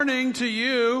Morning to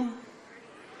you.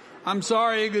 I'm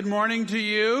sorry, good morning to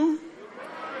you.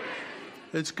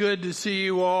 It's good to see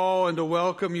you all and to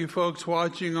welcome you folks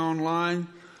watching online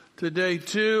today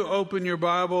too. Open your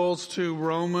Bibles to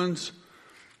Romans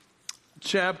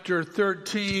chapter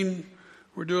 13.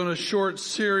 We're doing a short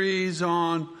series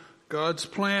on God's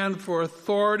plan for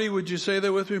authority. Would you say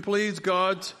that with me, please?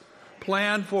 God's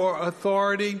plan for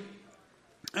authority.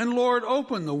 And Lord,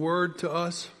 open the word to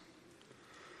us.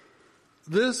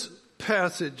 This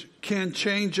passage can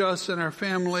change us and our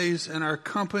families and our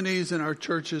companies and our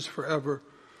churches forever.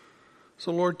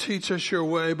 So Lord, teach us your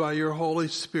way by your Holy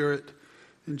Spirit.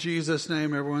 In Jesus'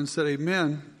 name, everyone said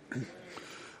amen.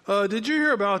 Did you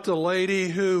hear about the lady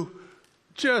who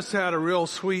just had a real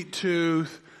sweet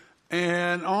tooth,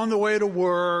 and on the way to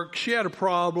work, she had a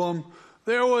problem?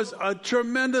 There was a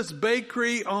tremendous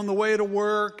bakery on the way to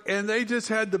work, and they just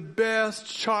had the best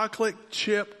chocolate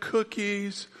chip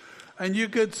cookies. And you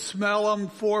could smell them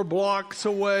 4 blocks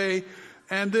away.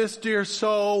 And this dear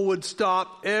soul would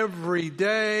stop every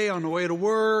day on the way to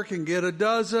work and get a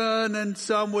dozen. And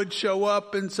some would show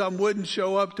up and some wouldn't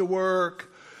show up to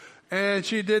work. And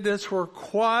she did this for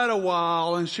quite a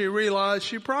while. And she realized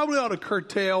she probably ought to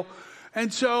curtail.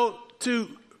 And so to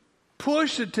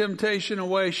push the temptation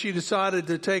away, she decided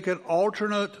to take an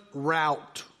alternate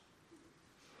route.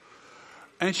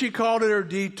 And she called it her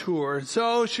detour.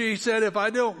 So she said, if I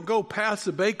don't go past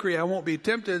the bakery, I won't be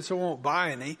tempted, so I won't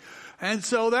buy any. And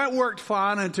so that worked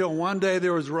fine until one day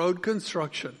there was road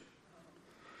construction.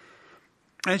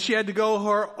 And she had to go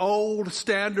her old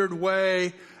standard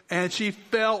way. And she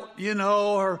felt,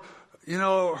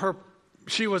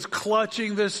 she was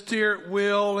clutching the steering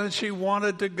wheel and she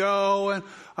wanted to go. And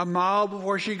a mile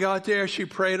before she got there, she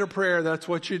prayed a prayer. That's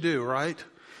what you do, right?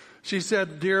 She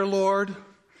said, Dear Lord,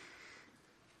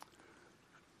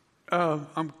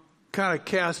 I'm kind of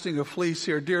casting a fleece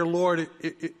here. Dear Lord,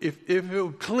 if it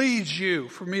would please you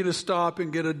for me to stop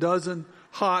and get a dozen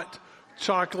hot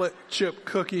chocolate chip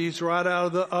cookies right out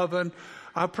of the oven,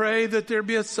 I pray that there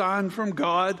be a sign from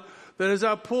God that as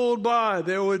I pulled by,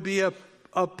 there would be a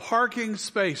parking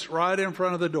space right in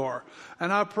front of the door.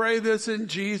 And I pray this in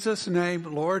Jesus' name,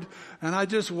 Lord. And I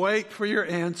just wait for your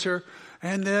answer.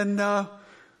 And then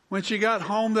when she got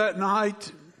home that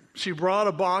night, she brought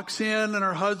a box in, and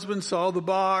her husband saw the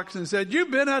box and said,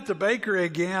 you've been at the bakery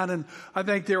again. And I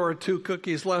think there were 2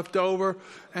 cookies left over.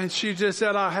 And she just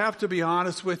said, I have to be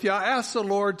honest with you. I asked the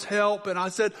Lord's help. And I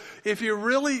said, if you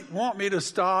really want me to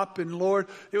stop, and Lord,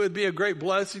 it would be a great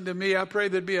blessing to me. I pray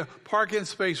there'd be a parking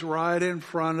space right in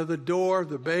front of the door of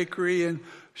the bakery. And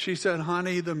she said,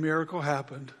 honey, the miracle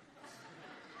happened.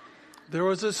 There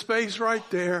was a space right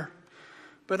there.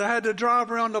 But I had to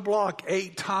drive around the block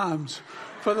 8 times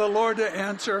for the Lord to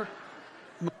answer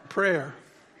my prayer.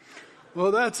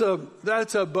 Well, that's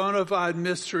a bona fide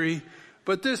mystery.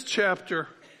 But this chapter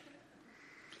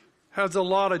has a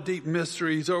lot of deep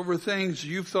mysteries over things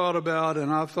you've thought about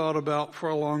and I've thought about for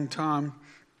a long time.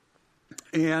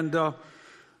 And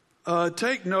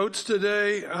take notes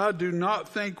today. I do not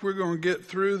think we're going to get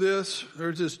through this.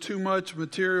 There's just too much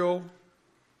material.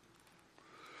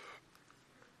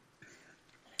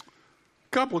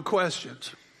 Couple of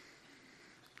questions.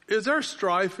 Is there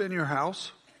strife in your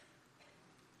house?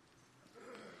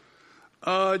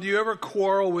 Do you ever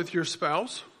quarrel with your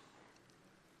spouse?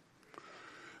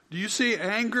 Do you see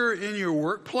anger in your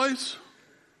workplace?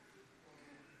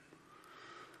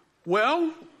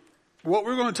 Well, what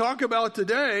we're going to talk about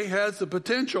today has the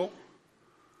potential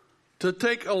to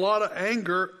take a lot of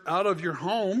anger out of your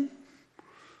home,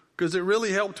 because it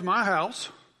really helped my house.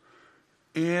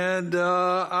 And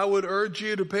I would urge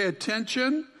you to pay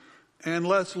attention and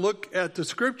let's look at the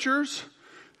scriptures.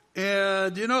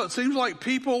 And, it seems like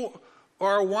people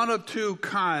are one of 2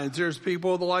 kinds. There's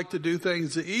people that like to do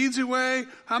things the easy way.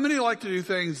 How many like to do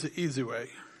things the easy way?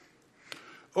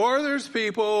 Or there's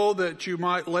people that you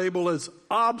might label as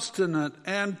obstinate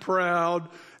and proud,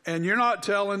 and you're not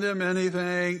telling them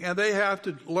anything, and they have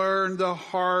to learn the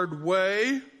hard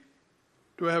way.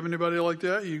 Do I have anybody like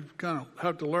that? You kind of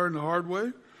have to learn the hard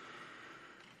way.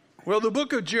 Well, the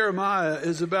book of Jeremiah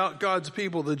is about God's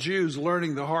people, the Jews,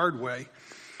 learning the hard way.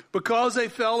 Because they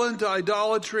fell into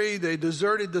idolatry, they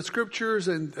deserted the scriptures,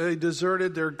 and they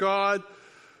deserted their God.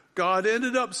 God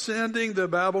ended up sending the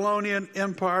Babylonian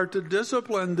Empire to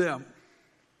discipline them.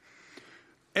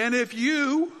 And if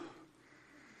you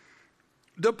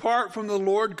depart from the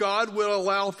Lord, God will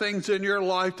allow things in your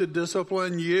life to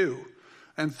discipline you.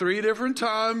 And 3 different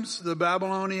times the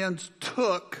Babylonians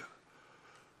took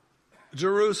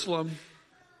Jerusalem.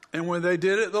 And when they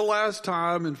did it the last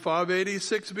time in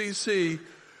 586 BC,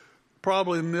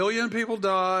 probably 1 million people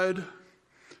died.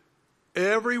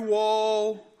 Every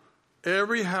wall,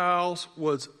 every house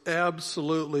was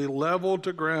absolutely leveled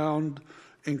to ground,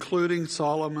 including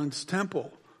Solomon's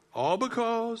temple. All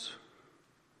because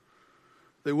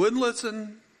they wouldn't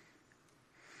listen.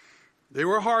 They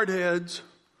were hardheads.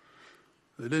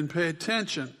 They didn't pay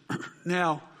attention.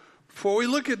 Now, before we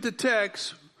look at the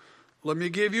text, let me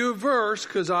give you a verse,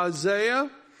 because Isaiah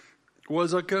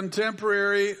was a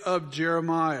contemporary of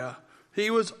Jeremiah. He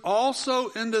was also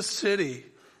in the city,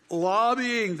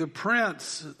 lobbying the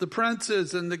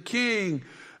princes and the king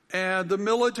and the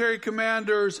military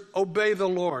commanders, obey the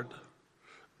Lord.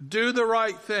 Do the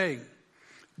right thing.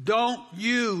 Don't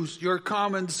use your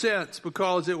common sense,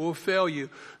 because it will fail you.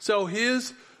 So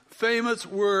his famous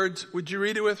words, would you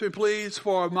read it with me, please?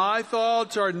 For my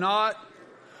thoughts are not,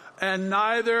 and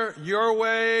neither your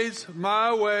ways,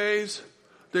 my ways,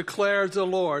 declares the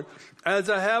Lord. As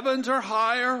the heavens are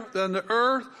higher than the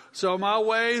earth, so my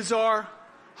ways are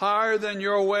higher than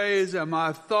your ways, and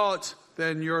my thoughts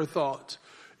than your thoughts.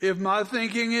 If my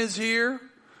thinking is here,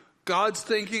 God's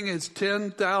thinking is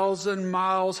 10,000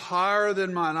 miles higher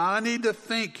than mine. I need to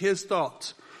think his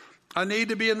thoughts. I need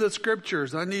to be in the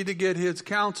scriptures. I need to get his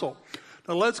counsel.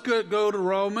 Now let's go to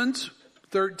Romans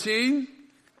 13,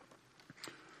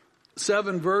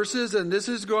 7 verses, and this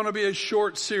is going to be a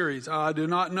short series. I do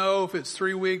not know if it's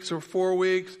 3 weeks or 4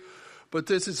 weeks, but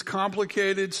this is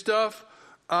complicated stuff.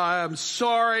 I am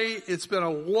sorry. It's been a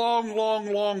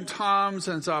long time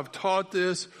since I've taught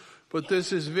this, but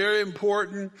this is very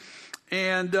important.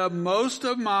 And most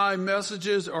of my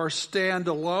messages are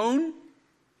standalone.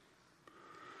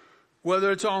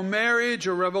 Whether it's on marriage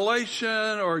or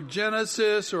Revelation or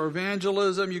Genesis or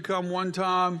evangelism, you come one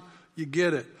time, you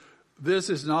get it. This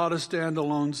is not a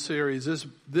standalone series.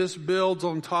 This builds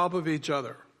on top of each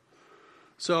other.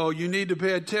 So you need to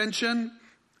pay attention,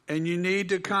 and you need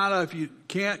to if you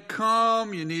can't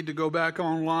come, you need to go back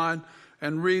online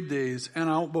and read these.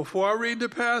 And before I read the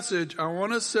passage, I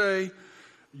want to say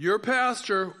your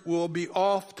pastor will be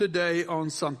off today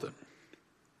on something.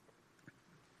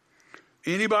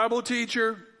 Any Bible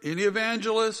teacher, any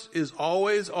evangelist is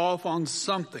always off on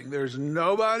something. There's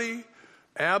nobody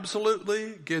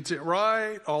absolutely gets it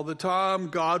right all the time.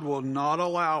 God will not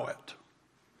allow it.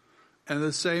 And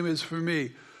the same is for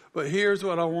me. But here's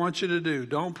what I want you to do.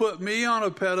 Don't put me on a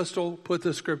pedestal. Put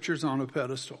the scriptures on a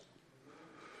pedestal.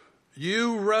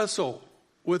 You wrestle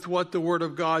with what the Word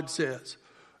of God says.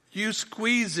 You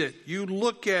squeeze it. You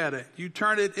look at it. You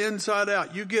turn it inside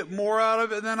out. You get more out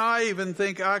of it than I even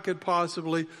think I could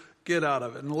possibly get out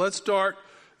of it. And let's start.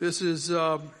 This is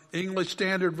English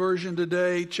Standard Version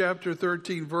today, chapter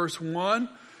 13, verse 1.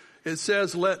 It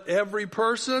says, let every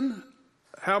person,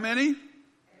 how many?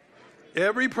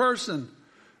 Every person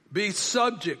be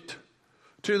subject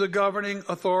to the governing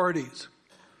authorities.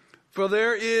 For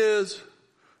there is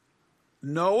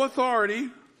no authority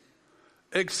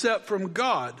except from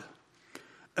God.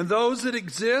 And those that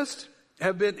exist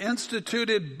have been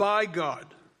instituted by God.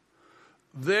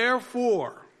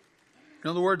 Therefore, in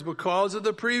other words, because of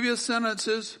the previous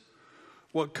sentences,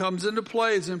 what comes into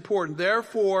play is important.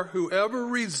 Therefore, whoever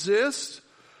resists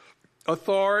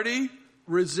authority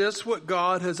resists what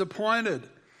God has appointed.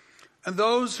 And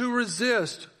those who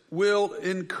resist will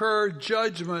incur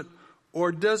judgment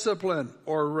or discipline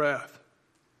or wrath.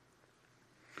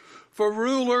 For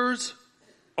rulers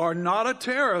are not a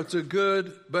terror to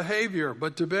good behavior,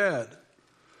 but to bad.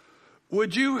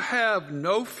 Would you have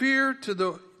no fear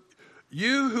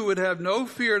you who would have no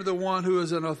fear to the one who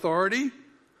is in authority?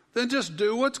 Then just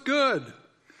do what's good.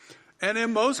 And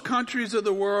in most countries of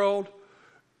the world,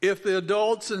 if the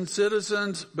adults and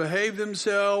citizens behave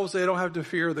themselves, they don't have to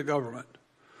fear the government.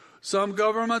 Some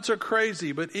governments are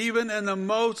crazy, but even in the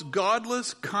most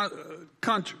godless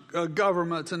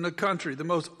governments in the country, the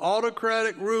most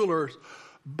autocratic rulers,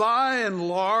 by and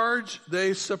large,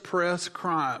 they suppress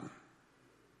crime.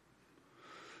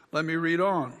 Let me read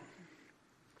on.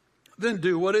 Then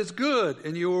do what is good,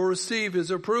 and you will receive his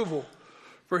approval.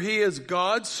 For he is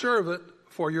God's servant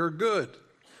for your good.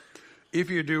 If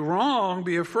you do wrong,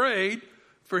 be afraid,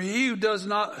 for he does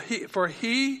not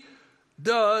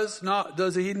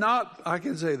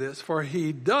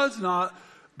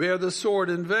bear the sword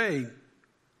in vain.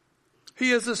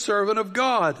 He is a servant of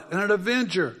God and an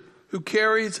avenger who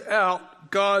carries out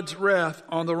God's wrath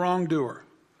on the wrongdoer.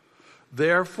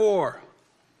 Therefore,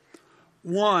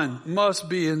 one must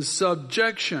be in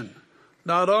subjection,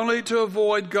 not only to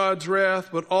avoid God's wrath,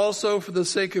 but also for the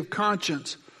sake of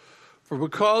conscience. For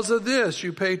because of this,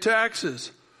 you pay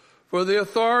taxes. For the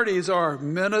authorities are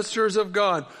ministers of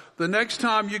God. The next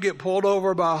time you get pulled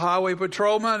over by a highway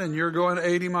patrolman and you're going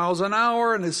 80 miles an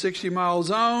hour in a 60-mile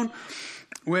zone,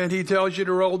 When he tells you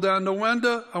to roll down the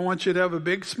window, I want you to have a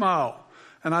big smile.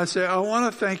 And I say, I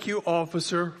want to thank you,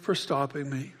 officer, for stopping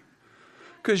me.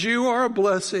 Because you are a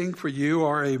blessing, for you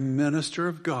are a minister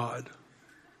of God.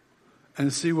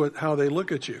 And see how they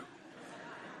look at you.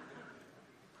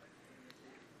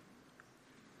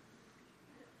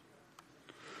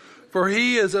 For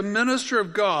he is a minister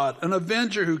of God, an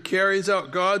avenger who carries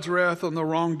out God's wrath on the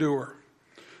wrongdoer.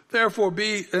 Therefore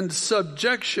be in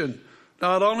subjection,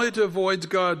 not only to avoid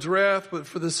God's wrath, but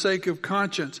for the sake of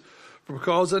conscience.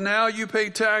 Because now you pay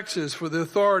taxes, for the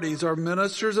authorities are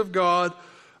ministers of God,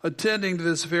 attending to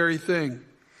this very thing.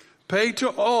 Pay to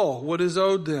all what is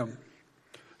owed them.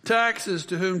 Taxes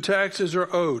to whom taxes are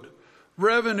owed.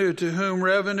 Revenue to whom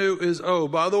revenue is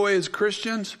owed. By the way, as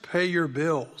Christians, pay your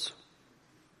bills.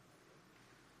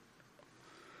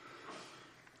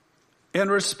 And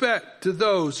respect to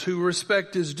those who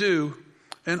respect is due,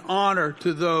 and honor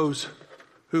to those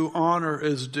who honor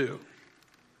is due.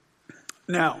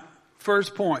 Now,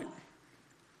 first point.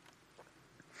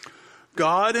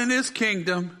 God in his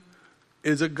kingdom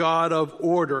is a God of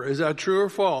order. Is that true or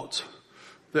false?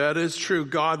 That is true.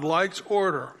 God likes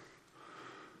order.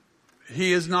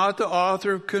 He is not the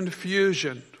author of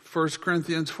confusion, 1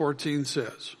 Corinthians 14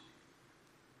 says.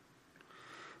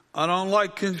 I don't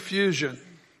like confusion.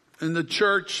 In the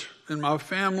church, in my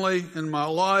family, in my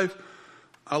life,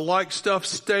 I like stuff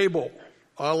stable.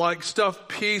 I like stuff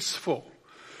peaceful.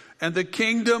 And the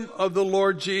kingdom of the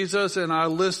Lord Jesus, and I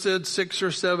listed 6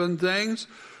 or 7 things,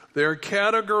 they're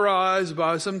categorized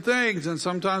by some things. And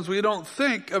sometimes we don't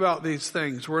think about these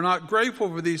things. We're not grateful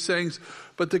for these things.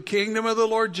 But the kingdom of the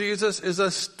Lord Jesus is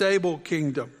a stable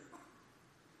kingdom.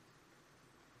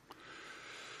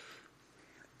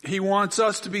 He wants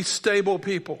us to be stable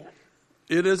people.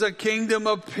 It is a kingdom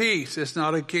of peace. It's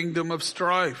not a kingdom of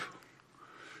strife.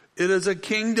 It is a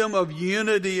kingdom of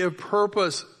unity of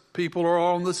purpose. People are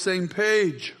all on the same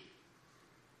page.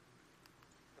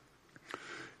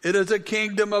 It is a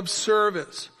kingdom of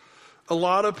service. A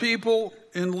lot of people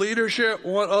in leadership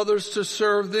want others to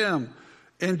serve them.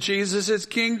 In Jesus'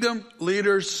 kingdom,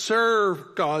 leaders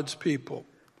serve God's people.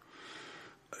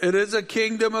 It is a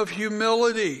kingdom of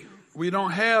humility. We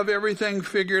don't have everything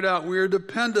figured out. We are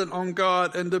dependent on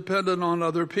God and dependent on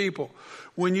other people.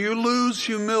 When you lose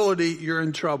humility, you're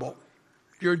in trouble.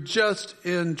 You're just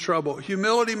in trouble.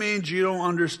 Humility means you don't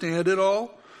understand it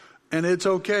all, and it's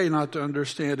okay not to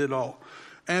understand it all.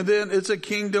 And then it's a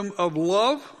kingdom of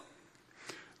love,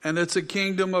 and it's a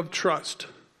kingdom of trust.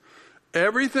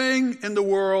 Everything in the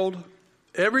world,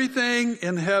 everything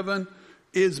in heaven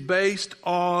is based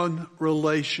on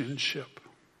relationship.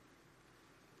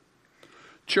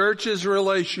 Church is a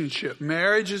relationship.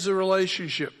 Marriage is a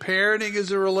relationship. Parenting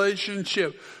is a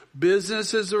relationship.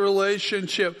 Business is a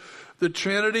relationship. The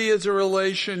Trinity is a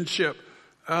relationship.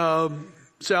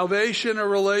 Salvation, a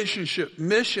relationship.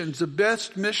 Missions, the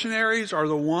best missionaries are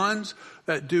the ones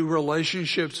that do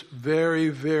relationships very,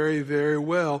 very, very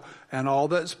well. And all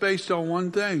that's based on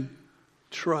one thing: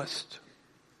 trust.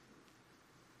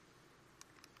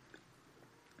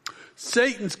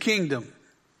 Satan's kingdom,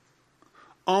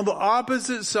 on the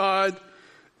opposite side,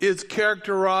 is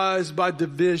characterized by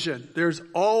division. There's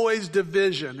always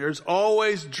division. There's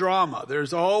always drama.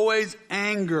 There's always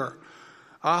anger.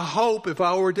 I hope if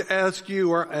I were to ask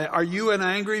you, are you an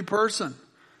angry person?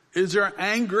 Is there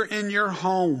anger in your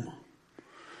home?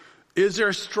 Is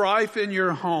there strife in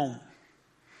your home?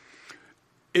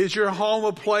 Is your home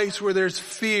a place where there's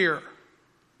fear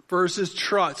versus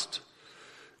trust?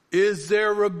 Is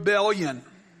there rebellion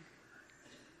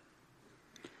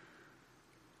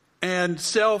and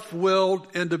self-willed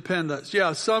independence?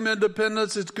 Yeah, some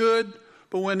independence is good,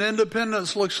 but when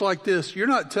independence looks like this, you're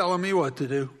not telling me what to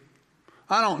do.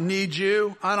 I don't need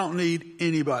you. I don't need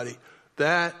anybody.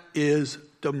 That is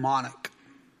demonic.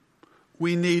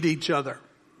 We need each other.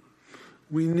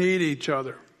 We need each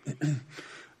other.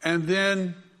 And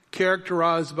then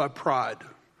characterized by pride.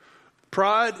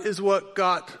 Pride is what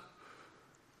got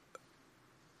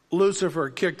Lucifer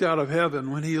kicked out of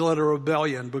heaven when he led a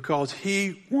rebellion because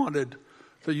he wanted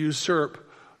to usurp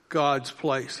God's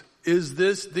place. Is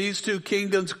these two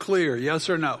kingdoms clear? Yes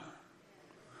or no?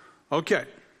 Okay.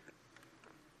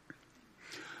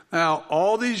 Now,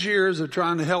 all these years of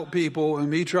trying to help people and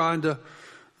me trying to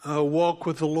walk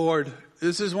with the Lord,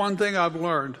 this is one thing I've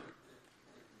learned.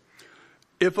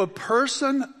 If a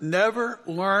person never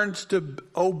learns to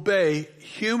obey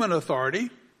human authority,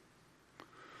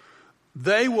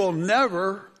 they will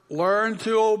never learn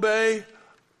to obey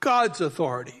God's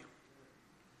authority.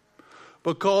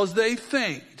 Because they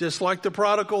think, just like the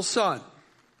prodigal son,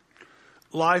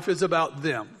 life is about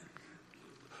them.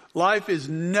 Life is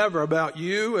never about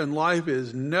you, and life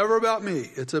is never about me.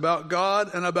 It's about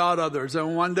God and about others.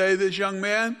 And one day this young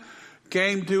man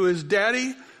came to his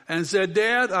daddy and said,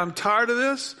 Dad, I'm tired of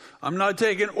this. I'm not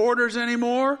taking orders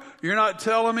anymore. You're not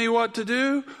telling me what to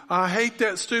do. I hate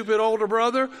that stupid older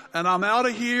brother, and I'm out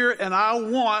of here, and I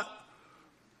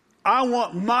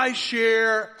want my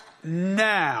share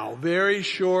now. Very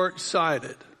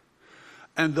short-sighted.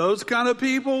 And those kind of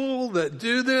people that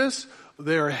do this,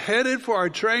 they're headed for a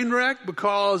train wreck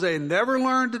because they never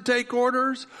learned to take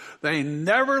orders. They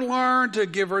never learned to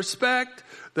give respect.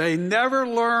 They never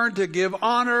learn to give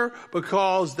honor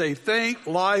because they think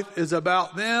life is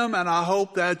about them, and I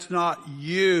hope that's not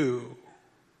you.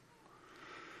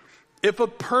 If a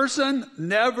person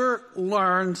never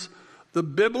learns the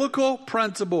biblical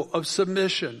principle of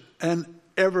submission, and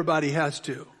everybody has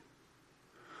to.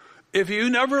 If you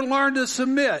never learn to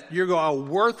submit, you're a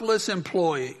worthless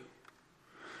employee.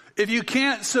 If you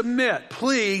can't submit,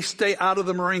 please stay out of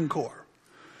the Marine Corps.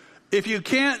 If you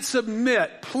can't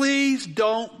submit, please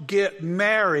don't get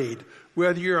married,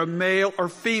 whether you're a male or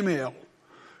female.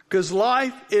 Because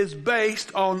life is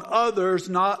based on others,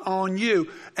 not on you.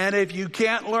 And if you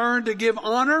can't learn to give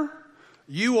honor,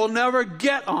 you will never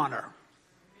get honor.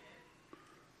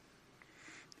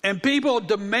 And people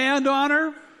demand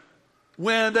honor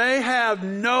when they have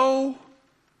no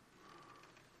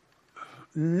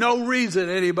reason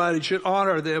anybody should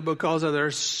honor them because of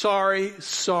their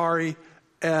sorry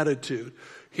attitude.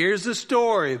 Here's the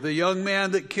story. The young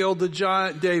man that killed the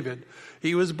giant David.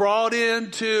 He was brought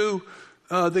into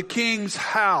the king's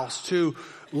house to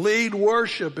lead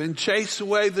worship and chase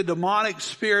away the demonic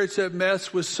spirits that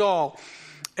messed with Saul.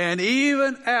 And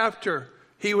even after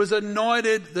he was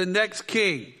anointed the next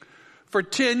king, for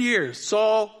 10 years,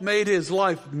 Saul made his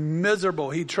life miserable.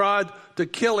 He tried to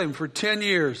kill him for 10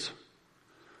 years.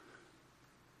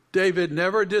 David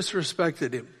never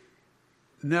disrespected him.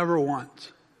 Never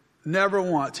once. Never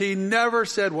once. He never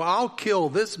said, well, I'll kill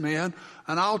this man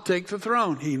and I'll take the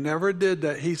throne. He never did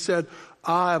that. He said,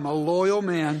 I am a loyal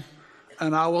man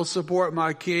and I will support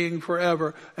my king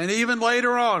forever. And even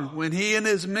later on, when he and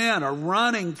his men are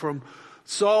running from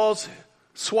Saul's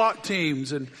SWAT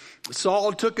teams, and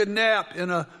Saul took a nap in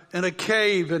a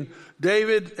cave, and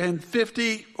David and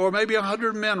 50 or maybe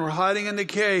 100 men were hiding in the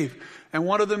cave. And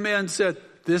one of the men said,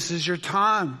 this is your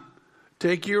time.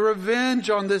 Take your revenge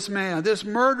on this man, this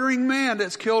murdering man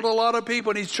that's killed a lot of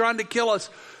people, and he's trying to kill us.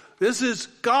 This is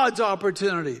God's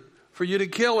opportunity for you to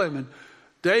kill him. And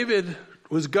David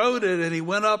was goaded, and he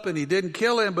went up and he didn't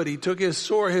kill him, but he took his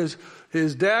sword,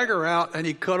 his dagger out, and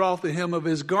he cut off the hem of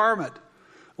his garment.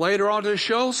 Later on to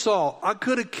show Saul, I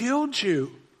could have killed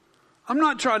you. I'm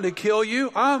not trying to kill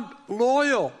you. I'm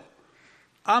loyal.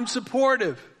 I'm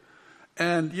supportive.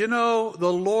 And you know,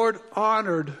 the Lord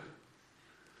honored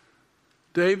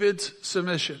David's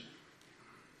submission.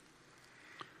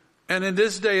 And in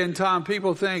this day and time,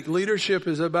 people think leadership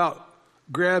is about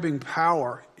grabbing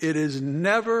power. It is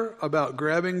never about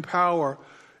grabbing power.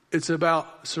 It's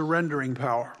about surrendering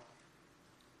power.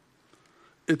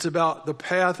 It's about the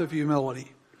path of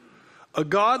humility. A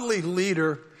godly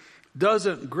leader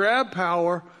doesn't grab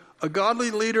power. A godly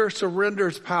leader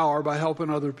surrenders power by helping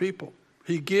other people.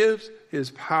 He gives his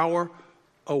power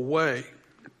away.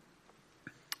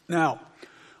 Now,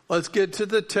 let's get to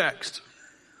the text.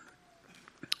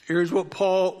 Here's what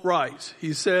Paul writes.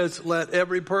 He says, let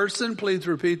every person, please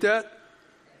repeat that.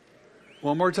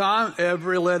 One more time.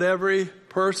 Let every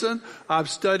person. I've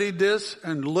studied this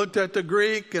and looked at the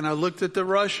Greek, and I looked at the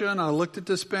Russian, I looked at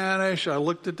the Spanish, I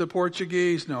looked at the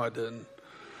Portuguese. No, I didn't.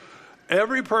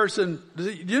 Every person,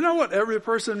 do you know what every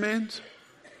person means?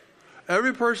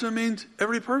 Every person means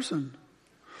every person.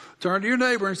 Turn to your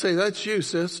neighbor and say, that's you,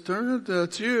 sis.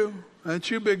 That's you. That's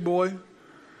you, big boy.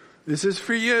 This is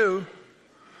for you.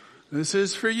 This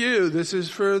is for you. This is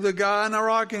for the guy in the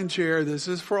rocking chair. This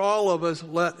is for all of us.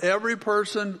 Let every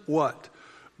person what?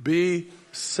 Be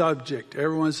subject.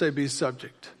 Everyone say be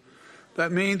subject.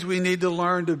 That means we need to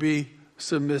learn to be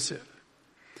submissive.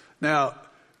 Now,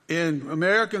 in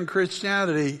American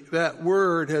Christianity, that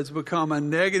word has become a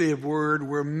negative word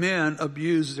where men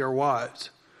abuse their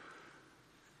wives.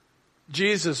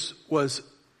 Jesus was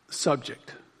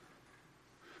subject.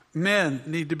 Men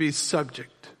need to be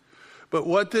subject. But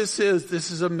what this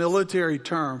is a military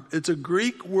term. It's a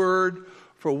Greek word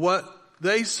for what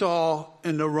they saw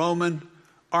in the Roman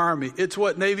army. It's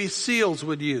what Navy SEALs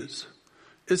would use.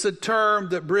 It's a term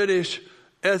that British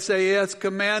SAS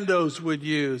commandos would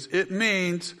use. It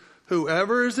means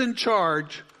whoever is in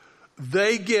charge,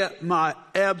 they get my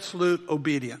absolute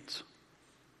obedience.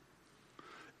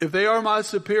 If they are my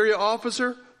superior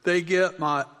officer, they get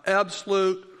my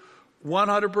absolute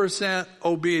 100%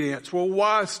 obedience. Well,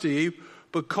 why, Steve?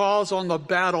 Because on the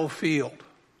battlefield,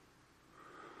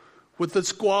 with the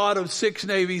squad of 6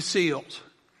 Navy SEALs,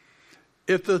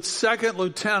 if the second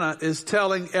lieutenant is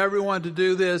telling everyone to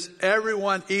do this,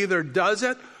 everyone either does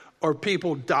it or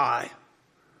people die,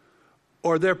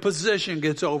 or their position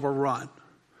gets overrun.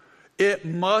 It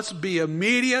must be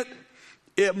immediate,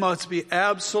 it must be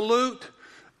absolute,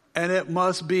 and it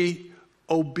must be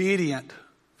obedient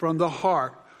from the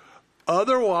heart.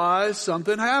 Otherwise,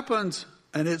 something happens,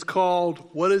 and it's called,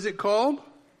 what is it called?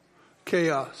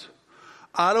 Chaos.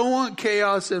 I don't want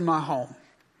chaos in my home.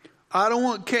 I don't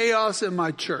want chaos in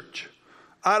my church.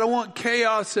 I don't want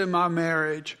chaos in my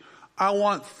marriage. I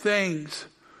want things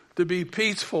to be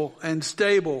peaceful and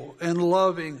stable and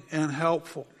loving and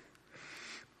helpful.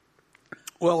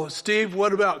 Well, Steve,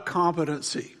 what about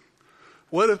competency?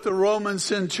 What if the Roman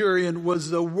centurion was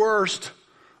the worst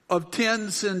of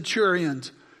 10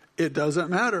 centurions? It doesn't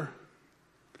matter.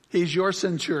 He's your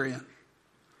centurion.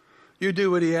 You do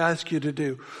what he asks you to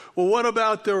do. Well, what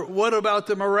about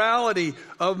the morality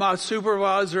of my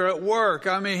supervisor at work?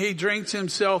 I mean, he drinks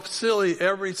himself silly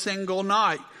every single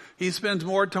night. He spends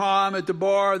more time at the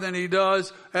bar than he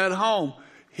does at home.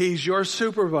 He's your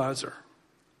supervisor.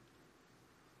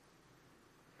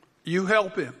 You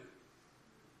help him.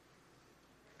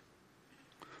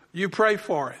 You pray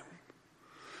for him.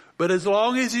 But as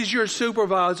long as he's your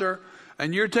supervisor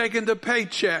and you're taking the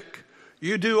paycheck,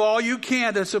 you do all you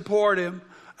can to support him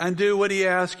and do what he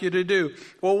asks you to do.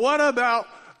 Well, what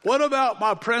about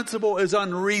my principal is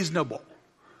unreasonable?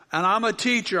 And I'm a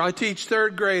teacher. I teach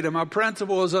 3rd grade and my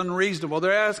principal is unreasonable.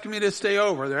 They're asking me to stay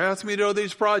over. They're asking me to do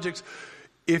these projects.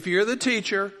 If you're the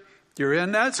teacher, you're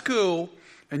in that school,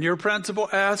 and your principal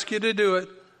asks you to do it,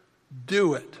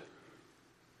 do it.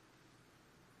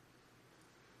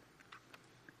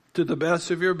 To the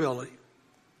best of your ability.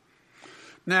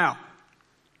 Now,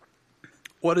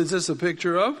 what is this a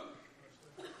picture of?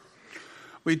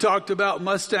 We talked about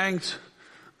Mustangs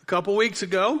a couple weeks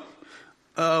ago.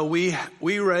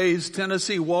 We raised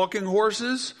Tennessee walking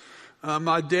horses.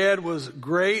 My dad was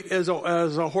great as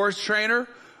a horse trainer.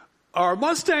 Are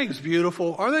Mustangs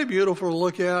beautiful? Are they beautiful to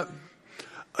look at?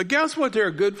 Guess what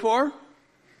they're good for?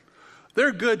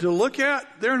 They're good to look at.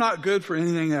 They're not good for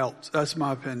anything else. That's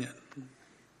my opinion.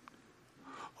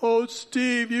 Oh,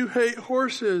 Steve, you hate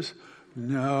horses.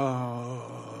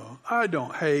 No, I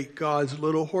don't hate God's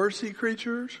little horsey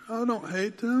creatures. I don't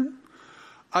hate them.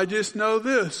 I just know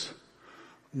this.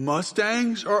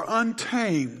 Mustangs are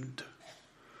untamed.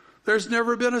 There's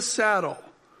never been a saddle.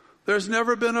 There's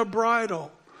never been a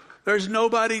bridle. There's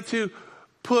nobody to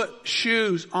put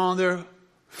shoes on their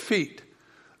feet.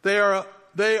 They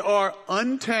are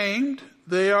untamed.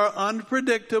 They are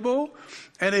unpredictable.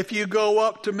 And if you go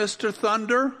up to Mr.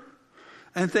 Thunder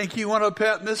and think you want to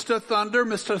pet Mr.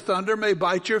 Thunder may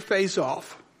bite your face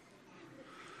off.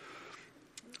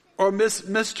 Or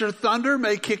Mr. Thunder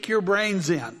may kick your brains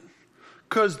in.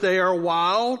 Because they are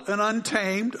wild and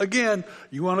untamed. Again,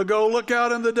 you want to go look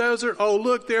out in the desert? Oh,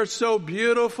 look, they're so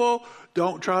beautiful.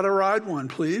 Don't try to ride one,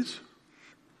 please.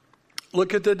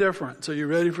 Look at the difference. Are you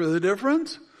ready for the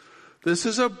difference? This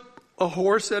is a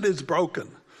horse that is broken.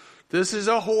 This is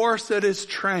a horse that is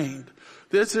trained.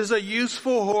 This is a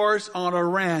useful horse on a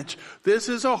ranch. This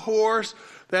is a horse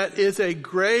that is a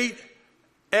great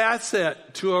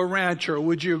asset to a rancher.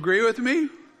 Would you agree with me?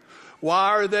 Why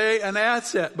are they an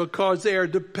asset? Because they are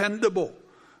dependable.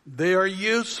 They are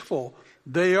useful.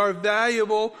 They are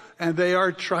valuable, and they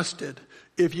are trusted.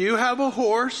 If you have a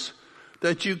horse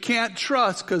that you can't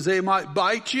trust because they might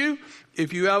bite you,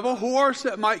 if you have a horse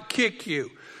that might kick you,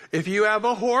 if you have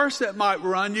a horse that might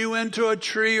run you into a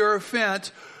tree or a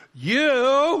fence,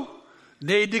 you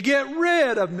need to get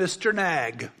rid of Mr.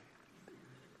 Nag.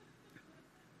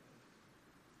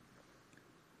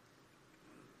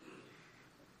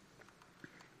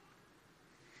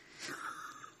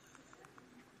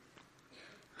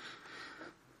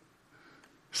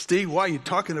 Steve, why are you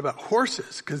talking about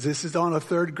horses? Because this is on a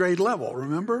 3rd grade level,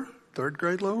 remember? 3rd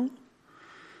grade level?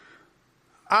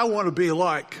 I want to be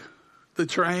like the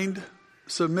trained,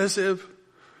 submissive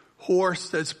horse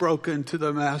that's broken to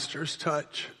the master's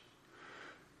touch.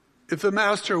 If the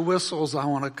master whistles, I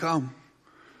want to come.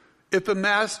 If the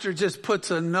master just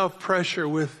puts enough pressure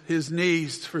with his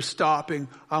knees for stopping,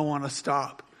 I want to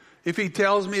stop. If he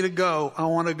tells me to go, I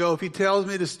want to go. If he tells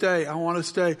me to stay, I want to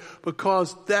stay.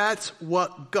 Because that's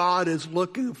what God is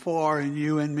looking for in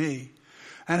you and me.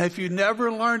 And if you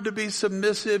never learn to be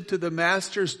submissive to the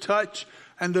master's touch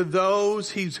and to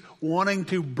those he's wanting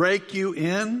to break you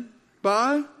in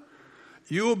by,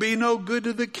 you will be no good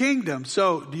to the kingdom.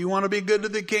 So, do you want to be good to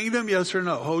the kingdom? Yes or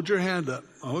no? Hold your hand up.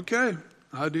 Okay,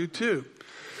 I do too.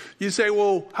 You say,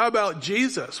 well, how about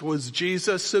Jesus? Was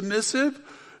Jesus submissive?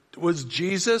 Was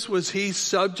he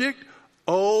subject?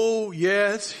 Oh,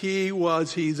 yes, he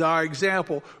was. He's our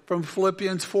example from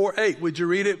Philippians 4:8. Would you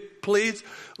read it, please?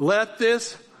 Let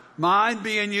this mind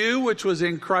be in you, which was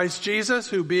in Christ Jesus,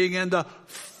 who being in the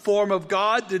form of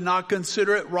God did not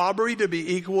consider it robbery to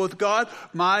be equal with God.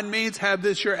 Mind means have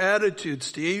this your attitude,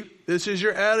 Steve. This is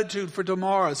your attitude for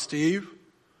tomorrow, Steve.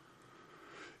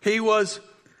 He was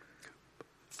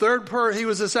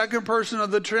the second person of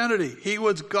the Trinity. He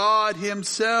was God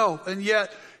himself, and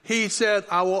yet he said,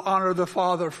 I will honor the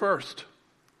Father first.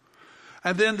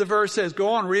 And then the verse says, go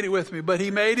on, read it with me. But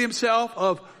he made himself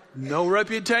of no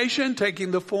reputation, taking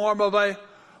the form of a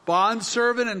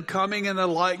bondservant and coming in the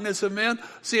likeness of men.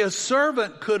 See, a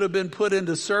servant could have been put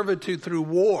into servitude through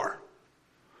war.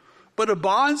 But a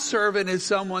bondservant is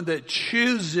someone that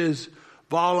chooses,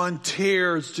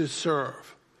 volunteers to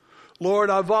serve. Lord,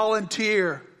 I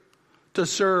volunteer to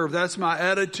serve. That's my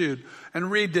attitude. And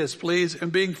read this, please.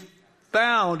 And being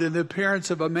found in the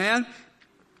appearance of a man,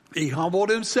 he humbled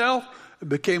himself and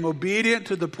became obedient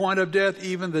to the point of death,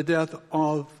 even the death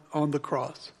on the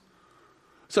cross.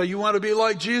 So you want to be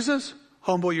like Jesus?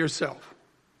 Humble yourself.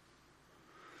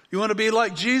 You want to be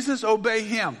like Jesus? Obey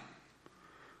him.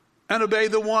 And obey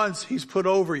the ones he's put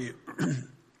over you.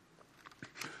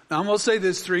 Now I'm going to say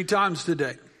this 3 times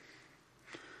today.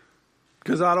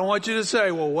 Because I don't want you to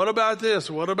say, well, what about this?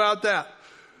 What about that?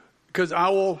 Because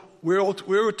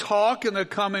we'll talk in the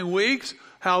coming weeks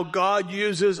how God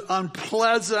uses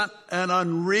unpleasant and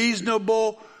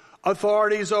unreasonable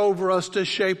authorities over us to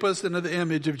shape us into the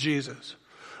image of Jesus.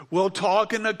 We'll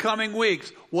talk in the coming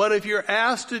weeks. What if you're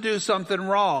asked to do something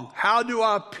wrong? How do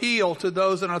I appeal to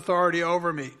those in authority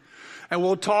over me? And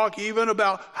we'll talk even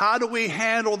about how do we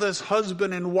handle this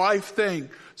husband and wife thing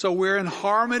so we're in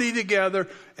harmony together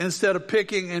instead of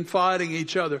picking and fighting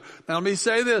each other. Now let me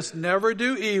say this, never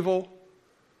do evil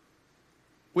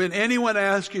when anyone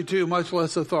asks you to, much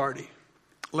less authority.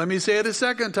 Let me say it a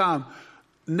second time.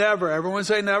 Never, everyone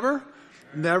say never.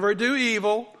 Never do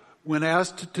evil when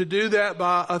asked to do that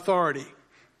by authority.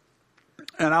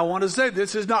 And I want to say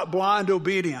this is not blind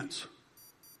obedience.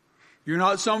 You're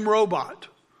not some robot.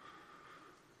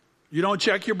 You don't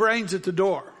check your brains at the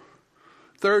door.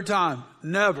 Third time,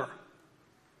 never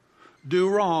do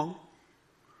wrong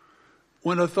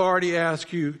when authority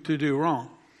asks you to do wrong.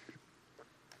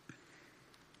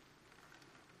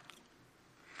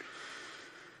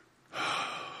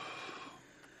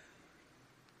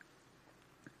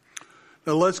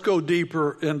 Now let's go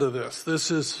deeper into this. This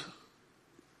is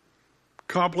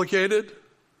complicated.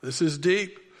 This is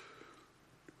deep.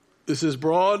 This is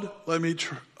broad. Let me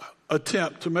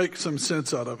attempt to make some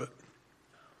sense out of it.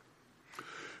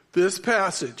 This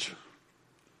passage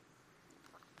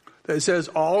that says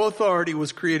all authority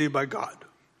was created by God.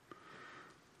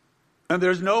 And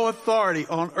there's no authority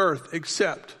on earth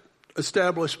except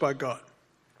established by God.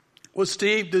 Well,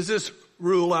 Steve, does this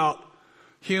rule out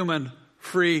human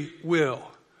free will?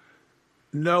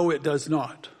 No, it does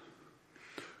not.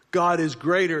 God is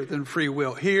greater than free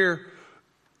will. Here,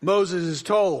 Moses is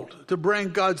told to bring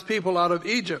God's people out of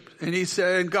Egypt. And he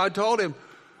said, and God told him,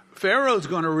 Pharaoh's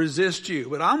going to resist you,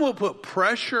 but I'm going to put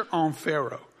pressure on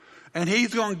Pharaoh. And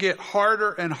he's going to get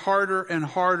harder and harder and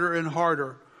harder and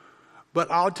harder. But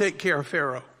I'll take care of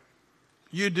Pharaoh.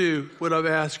 You do what I've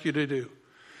asked you to do.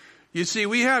 You see,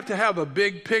 we have to have a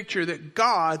big picture that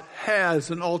God has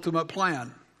an ultimate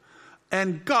plan.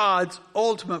 And God's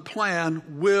ultimate plan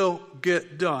will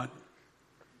get done.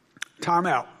 Time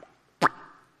out.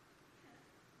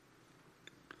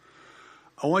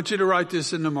 I want you to write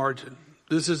this in the margin.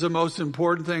 This is the most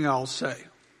important thing I'll say.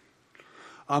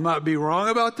 I might be wrong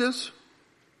about this,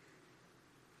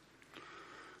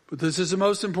 but this is the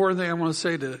most important thing I want to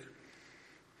say today.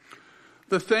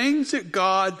 The things that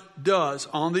God does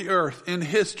on the earth, in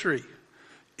history,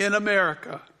 in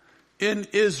America, in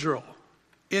Israel,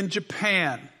 in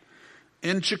Japan,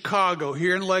 in Chicago,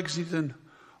 here in Lexington,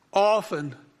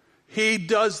 often he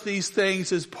does these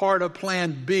things as part of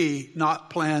plan B, not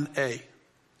plan A.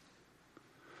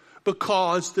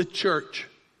 Because the church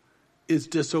is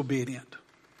disobedient.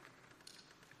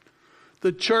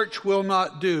 The church will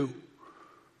not do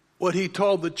what he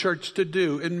told the church to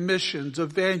do in missions,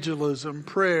 evangelism,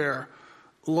 prayer,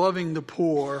 loving the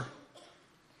poor.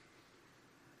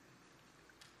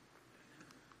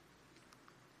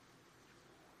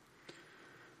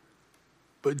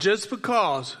 But just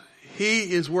because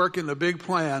he is working a big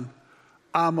plan,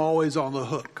 I'm always on the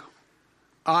hook.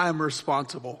 I am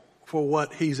responsible for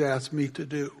what he's asked me to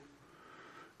do.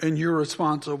 And you're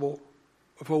responsible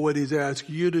for what he's asked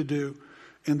you to do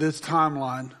in this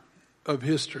timeline of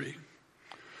history.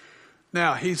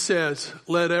 Now, he says,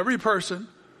 let every person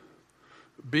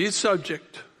be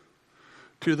subject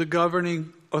to the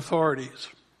governing authorities.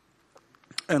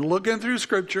 And looking through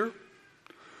Scripture,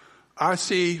 I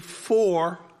see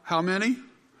four, how many?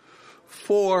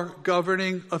 4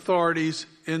 governing authorities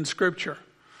in Scripture.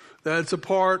 That's a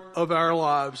part of our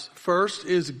lives. First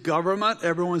is government.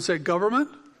 Everyone say government.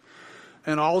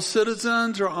 And all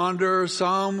citizens are under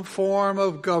some form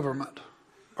of government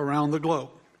around the globe.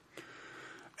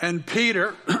 And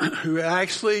Peter, who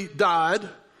actually died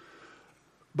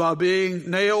by being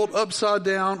nailed upside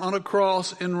down on a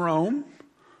cross in Rome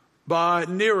by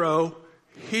Nero,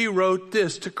 he wrote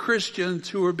this to Christians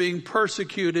who were being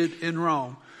persecuted in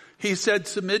Rome. He said,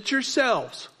 submit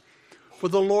yourselves for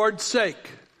the Lord's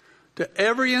sake to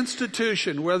every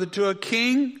institution, whether to a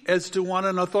king as to one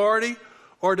in authority,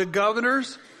 or to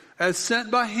governors as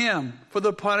sent by him for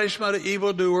the punishment of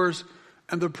evildoers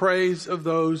and the praise of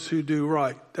those who do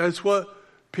right. That's what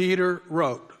Peter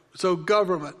wrote. So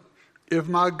government. If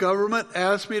my government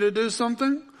asks me to do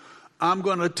something, I'm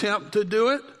going to attempt to do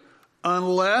it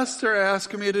unless they're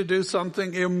asking me to do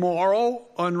something immoral,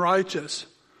 unrighteous.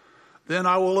 Then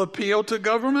I will appeal to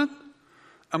government,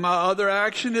 and my other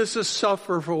action is to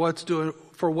suffer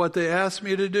for what they asked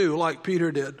me to do, like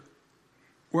Peter did.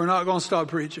 We're not going to stop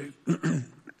preaching.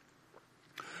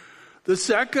 The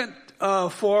second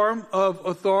form of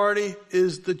authority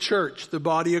is the church, the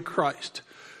body of Christ.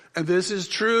 And this is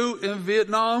true in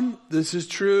Vietnam. This is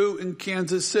true in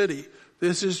Kansas City.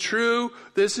 This is true.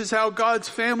 This is how God's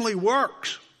family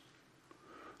works.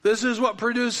 This is what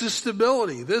produces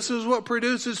stability. This is what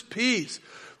produces peace.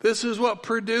 This is what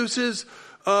produces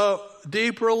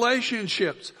deep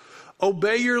relationships.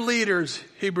 Obey your leaders,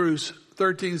 Hebrews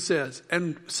 13 says,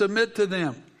 and submit to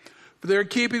them. For they're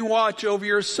keeping watch over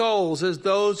your souls as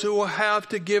those who will have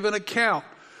to give an account.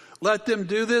 Let them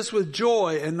do this with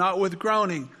joy and not with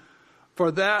groaning, for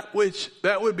that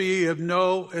would be of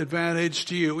no advantage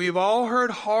to you. We've all heard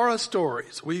horror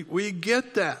stories. We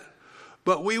get that.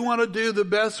 But we want to do the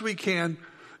best we can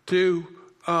to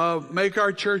make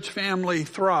our church family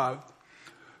thrive.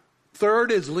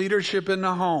 Third is leadership in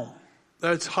the home.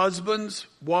 That's husbands,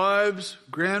 wives,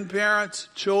 grandparents,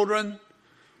 children.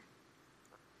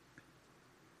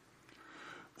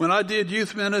 When I did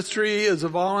youth ministry as a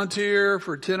volunteer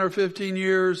for 10 or 15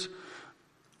 years,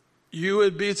 you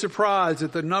would be surprised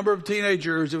at the number of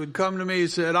teenagers that would come to me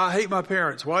and said, I hate my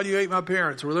parents. Why do you hate my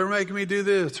parents? Or they're making me do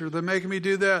this, or they're making me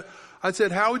do that. I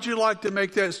said, how would you like to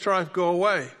make that strife go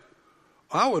away?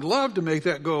 I would love to make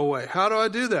that go away. How do I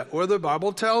do that? Well, the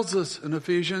Bible tells us in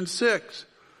Ephesians 6.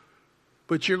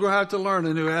 But you're going to have to learn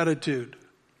a new attitude,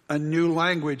 a new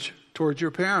language towards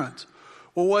your parents.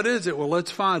 Well, what is it? Well,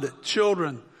 let's find it.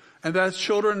 Children. And that's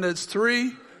children that's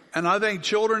 3, and I think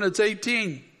children that's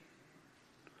 18.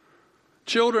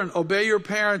 Children, obey your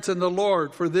parents in the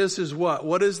Lord, for this is what?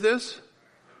 What is this?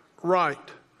 Right.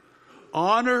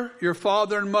 Honor your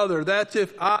father and mother. That's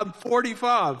if I'm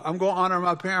 45, I'm going to honor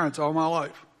my parents all my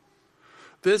life.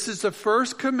 This is the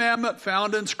first commandment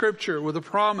found in Scripture with a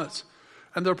promise.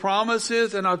 And the promise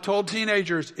is, and I've told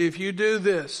teenagers, if you do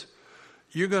this,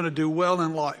 you're going to do well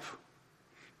in life.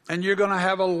 And you're going to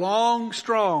have a long,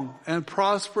 strong, and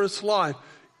prosperous life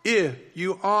if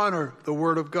you honor the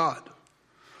Word of God.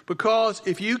 Because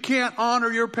if you can't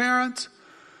honor your parents,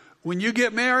 when you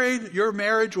get married, your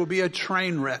marriage will be a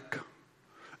train wreck.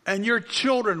 And your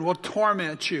children will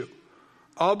torment you.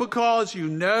 All because you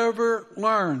never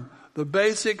learn the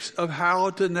basics of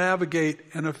how to navigate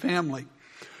in a family.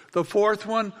 The fourth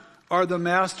one are the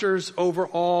masters over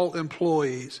all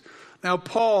employees. Now,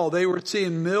 Paul, they were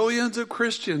seeing millions of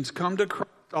Christians come to Christ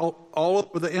all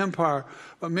over the empire.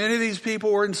 But many of these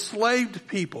people were enslaved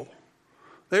people.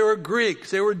 They were Greeks.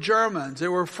 They were Germans. They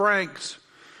were Franks.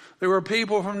 They were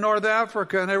people from North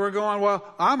Africa. And they were going, well,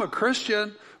 I'm a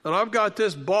Christian, but I've got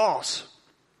this boss.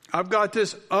 I've got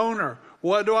this owner.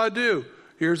 What do I do?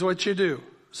 Here's what you do.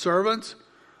 Servants,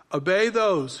 obey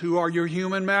those who are your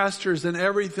human masters in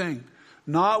everything,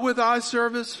 not with eye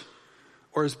service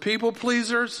or as people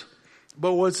pleasers,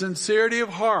 but with sincerity of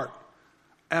heart.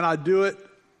 And I do it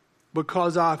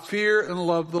because I fear and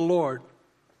love the Lord.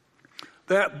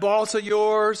 That boss of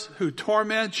yours who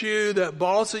torments you, that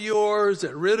boss of yours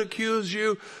that ridicules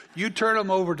you, you turn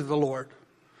them over to the Lord.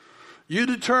 You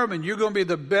determine you're going to be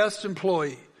the best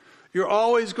employee. You're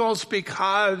always going to speak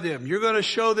high of them. You're going to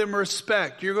show them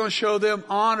respect. You're going to show them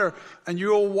honor. And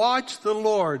you'll watch the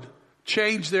Lord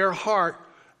change their heart.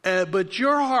 But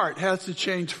your heart has to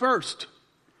change first.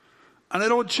 And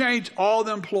it'll change all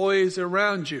the employees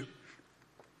around you.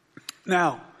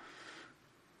 Now,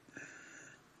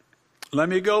 let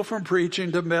me go from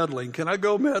preaching to meddling. Can I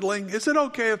go meddling? Is it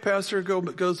okay if pastor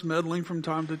goes meddling from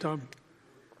time to time?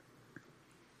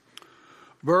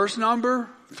 Verse number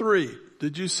 3.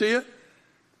 Did you see it?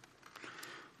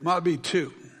 Might be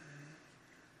 2.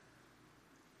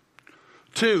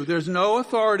 2. There's no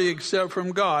authority except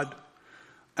from God,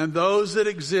 and those that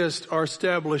exist are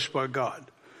established by God.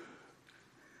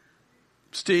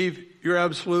 Steve, you're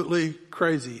absolutely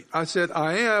crazy. I said,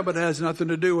 I am, but it has nothing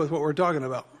to do with what we're talking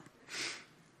about.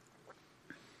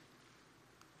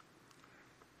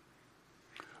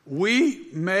 We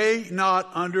may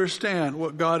not understand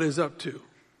what God is up to.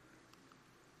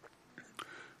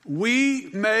 We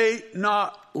may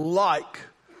not like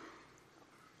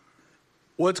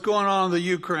what's going on in the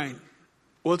Ukraine,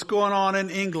 what's going on in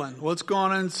England, what's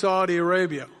going on in Saudi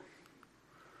Arabia.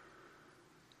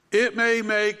 It may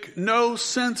make no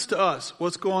sense to us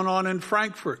what's going on in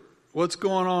Frankfurt, what's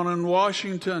going on in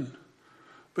Washington.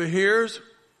 But here's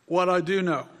what I do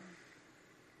know.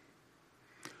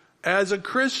 As a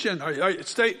Christian,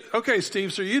 okay,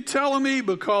 Steve, so you telling me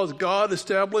because God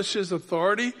establishes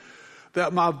authority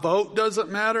that my vote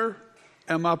doesn't matter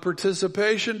and my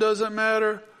participation doesn't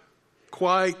matter?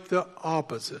 Quite the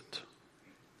opposite.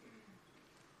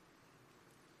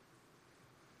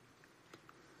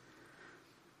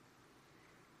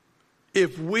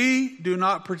 If we do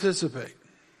not participate,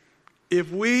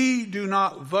 if we do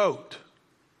not vote,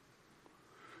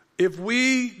 if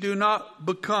we do not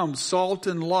become salt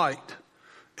and light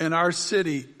in our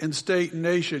city and state and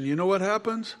nation, you know what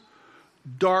happens?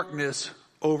 Darkness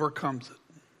overcomes it.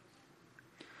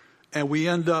 And we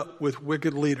end up with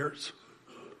wicked leaders.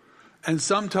 And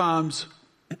sometimes,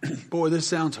 boy, this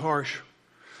sounds harsh,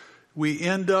 we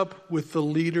end up with the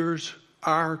leaders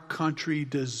our country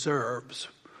deserves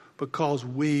because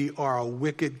we are a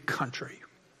wicked country.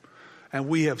 And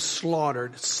we have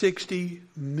slaughtered 60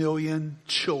 million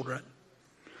children.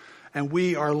 And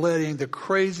we are letting the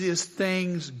craziest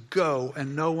things go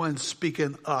and no one's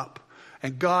speaking up.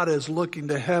 And God is looking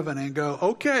to heaven and go,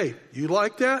 okay, you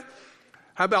like that?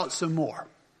 How about some more?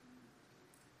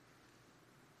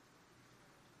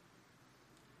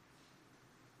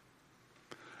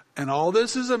 And all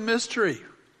this is a mystery.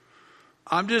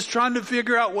 I'm just trying to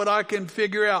figure out what I can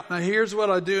figure out. Now here's what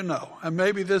I do know. And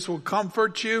maybe this will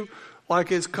comfort you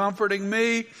like it's comforting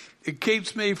me. It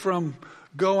keeps me from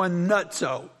going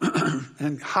nutso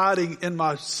and hiding in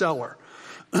my cellar.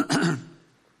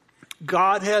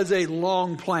 God has a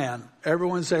long plan.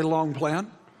 Everyone say long plan.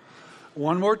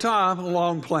 One more time,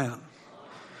 long plan.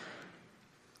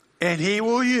 And he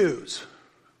will use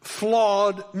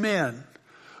flawed men,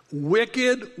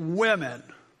 wicked women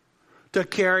to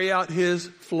carry out his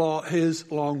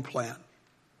long plan.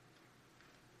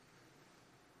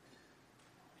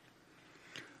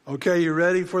 Okay, you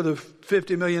ready for the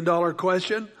 $50 million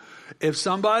question? If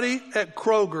somebody at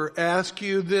Kroger asks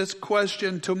you this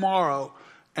question tomorrow,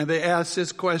 and they ask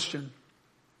this question,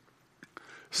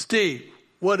 Steve,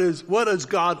 what does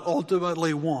God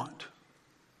ultimately want?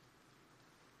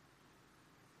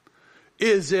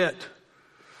 It's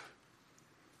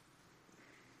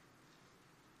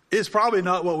probably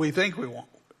not what we think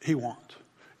he wants.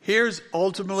 Here's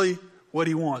ultimately what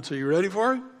he wants. Are you ready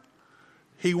for it?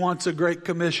 He wants a great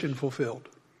commission fulfilled.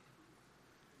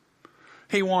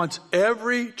 He wants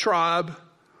every tribe.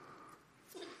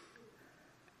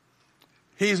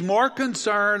 He's more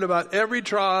concerned about every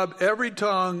tribe, every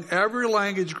tongue, every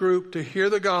language group to hear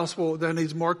the gospel than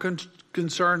he's more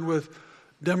concerned with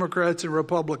Democrats and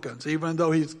Republicans, even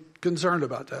though he's concerned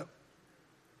about that.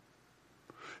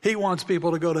 He wants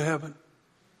people to go to heaven.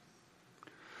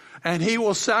 And he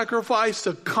will sacrifice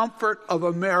the comfort of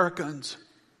Americans.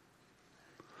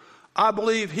 I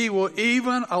believe he will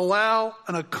even allow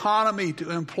an economy to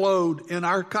implode in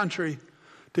our country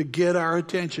to get our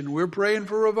attention. We're praying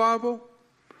for revival.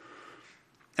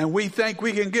 And we think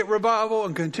we can get revival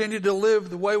and continue to live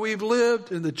the way we've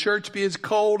lived and the church be as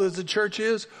cold as the church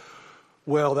is.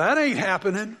 Well, that ain't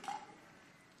happening.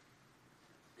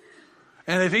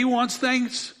 And if he wants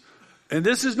things, and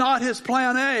this is not his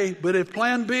plan A, but if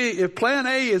plan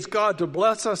A is God to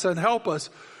bless us and help us,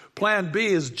 plan B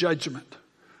is judgment.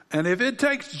 And if it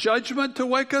takes judgment to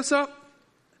wake us up,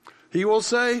 he will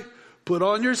say, put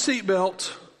on your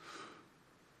seatbelt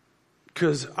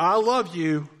because I love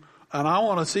you and I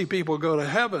want to see people go to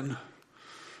heaven.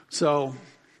 So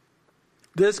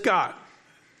this guy,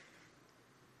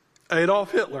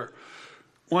 Adolf Hitler,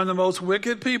 one of the most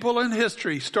wicked people in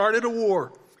history, started a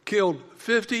war, killed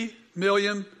 50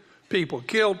 million people,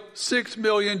 killed 6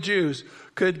 million Jews,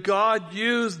 Could God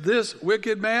use this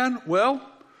wicked man? Well,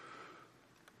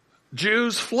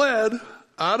 Jews fled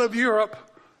out of Europe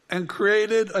and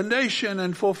created a nation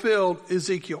and fulfilled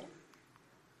Ezekiel.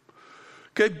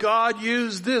 Could God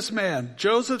use this man,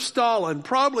 Joseph Stalin,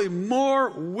 probably more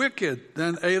wicked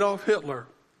than Adolf Hitler?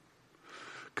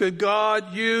 Could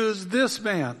God use this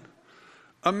man,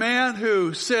 a man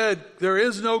who said there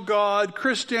is no God,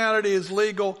 Christianity is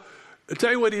legal? I'll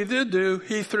tell you what he did do.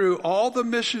 He threw all the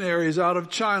missionaries out of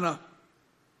China,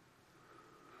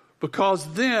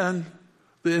 because then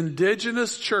the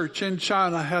indigenous church in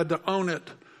China had to own it.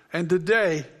 And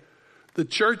today, the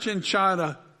church in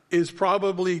China is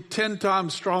probably 10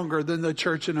 times stronger than the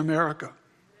church in America,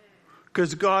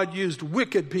 because God used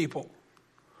wicked people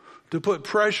to put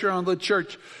pressure on the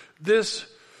church. This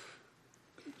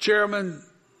Chairman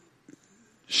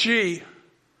Xi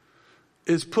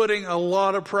is putting a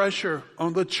lot of pressure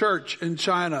on the church in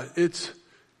China. It's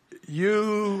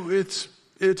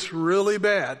really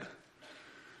bad.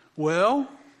 Well,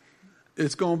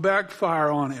 it's going to backfire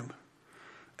on him.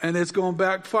 And it's going to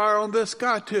backfire on this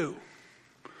guy too.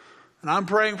 And I'm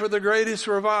praying for the greatest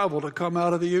revival to come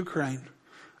out of the Ukraine,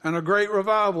 and a great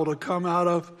revival to come out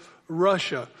of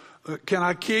Russia. Can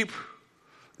I keep?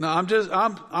 No,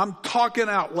 I'm talking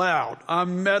out loud.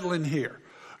 I'm meddling here.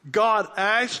 God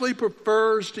actually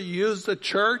prefers to use the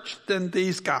church than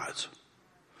these guys.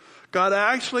 God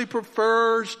actually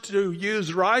prefers to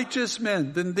use righteous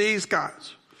men than these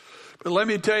guys. But let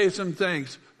me tell you some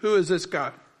things. Who is this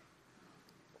guy?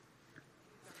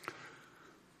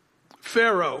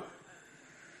 Pharaoh.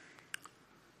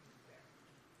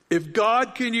 If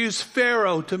God can use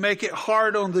Pharaoh to make it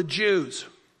hard on the Jews,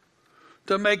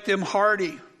 to make them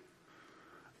hardy,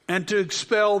 and to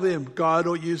expel them, God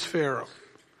will use Pharaoh.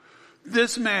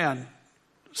 This man,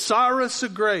 Cyrus the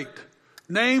Great,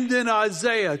 named in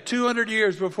Isaiah 200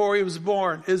 years before he was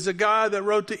born, is the guy that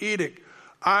wrote the edict.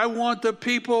 I want the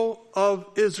people of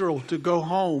Israel to go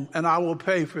home, and I will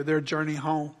pay for their journey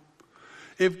home.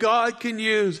 If God can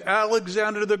use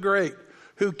Alexander the Great,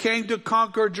 who came to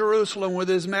conquer Jerusalem with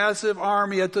his massive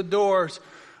army at the doors,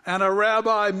 and a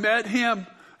rabbi met him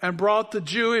and brought the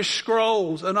Jewish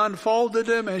scrolls and unfolded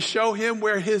them and showed him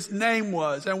where his name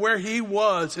was and where he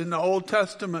was in the Old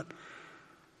Testament.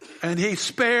 And he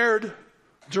spared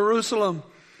Jerusalem,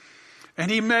 and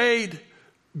he made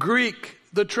Greek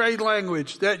the trade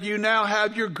language that you now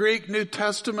have your Greek New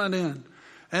Testament in.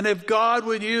 And if God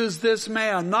would use this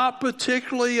man, not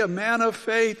particularly a man of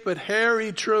faith, but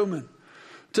Harry Truman,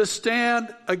 to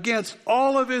stand against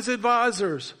all of his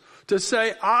advisors, to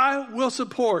say, I will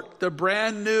support the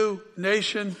brand new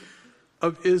nation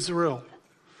of Israel.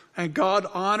 And God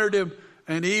honored him,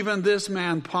 and even this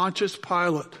man, Pontius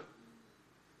Pilate.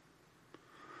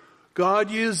 God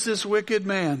used this wicked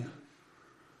man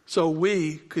so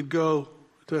we could go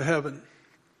to heaven.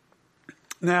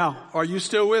 Now, are you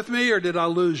still with me, or did I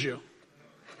lose you?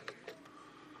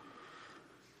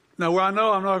 Now, I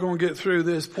know I'm not going to get through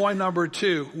this. Point number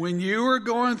 2. When you are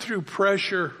going through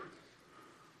pressure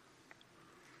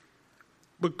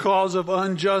because of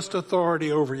unjust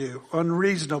authority over you,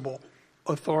 unreasonable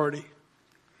authority,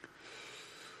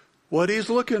 what he's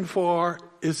looking for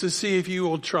is to see if you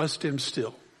will trust him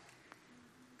still.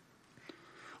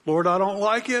 Lord, I don't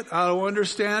like it. I don't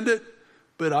understand it,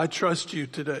 but I trust you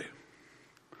today.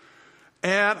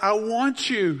 And I want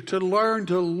you to learn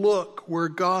to look where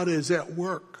God is at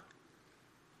work,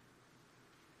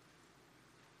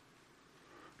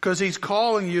 because he's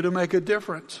calling you to make a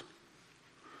difference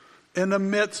in the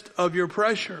midst of your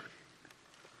pressure.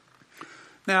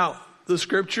 Now, the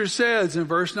scripture says in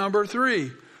verse number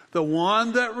 3, the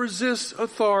one that resists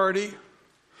authority,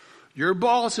 your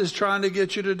boss is trying to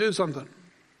get you to do something.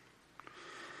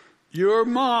 Your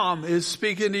mom is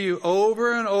speaking to you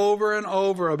over and over and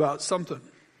over about something.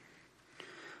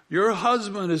 Your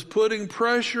husband is putting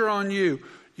pressure on you.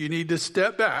 You need to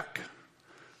step back.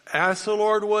 Ask the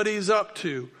Lord what he's up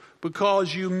to,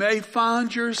 because you may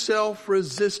find yourself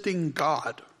resisting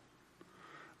God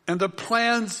and the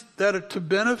plans that are to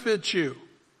benefit you.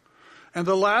 And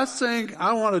the last thing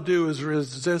I want to do is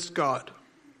resist God.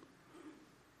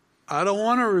 I don't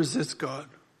want to resist God.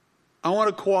 I want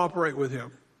to cooperate with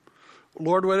him.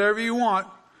 Lord, whatever you want,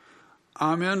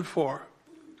 I'm in for.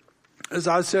 As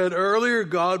I said earlier,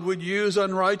 God would use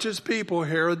unrighteous people,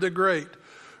 Herod the Great.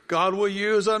 God will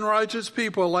use unrighteous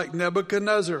people like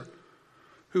Nebuchadnezzar,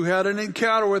 who had an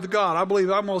encounter with God. I believe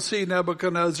I'm going to see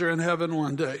Nebuchadnezzar in heaven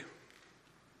one day.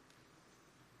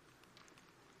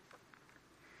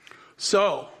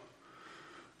 So,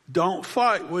 don't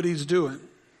fight what he's doing.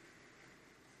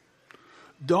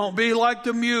 Don't be like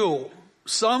the mule.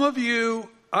 Some of you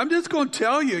I'm just going to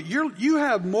tell you, you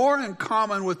have more in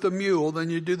common with the mule than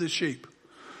you do the sheep.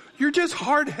 You're just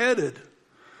hard-headed.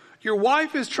 Your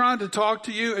wife is trying to talk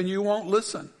to you and you won't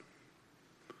listen.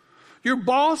 Your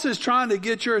boss is trying to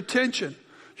get your attention.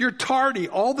 You're tardy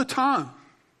all the time.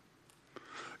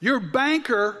 Your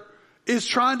banker is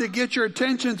trying to get your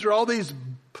attention through all these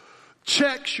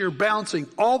checks you're bouncing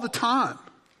all the time.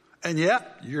 And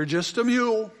yet, you're just a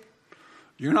mule.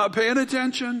 You're not paying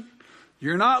attention.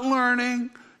 You're not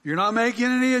learning. You're not making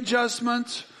any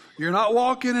adjustments. You're not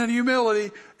walking in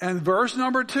humility. And verse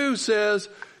number 2 says,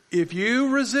 if you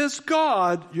resist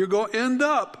God, you're going to end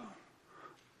up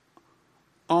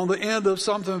on the end of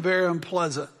something very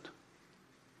unpleasant.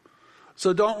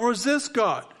 So don't resist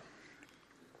God.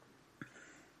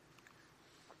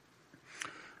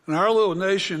 And our little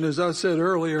nation, as I said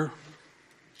earlier,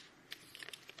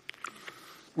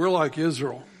 we're like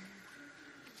Israel.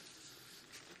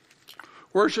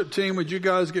 Worship team, would you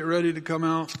guys get ready to come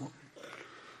out?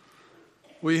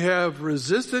 We have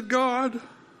resisted God,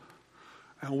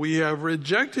 and we have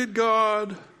rejected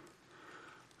God,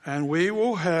 and we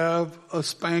will have a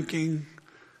spanking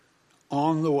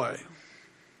on the way.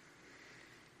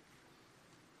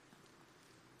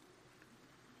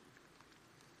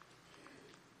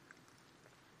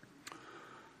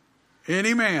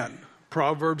 Any man,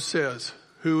 Proverbs says,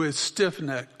 who is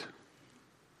stiff-necked,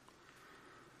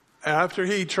 after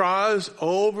he tries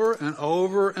over and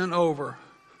over and over.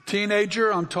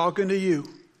 Teenager, I'm talking to you.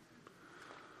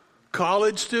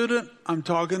 College student, I'm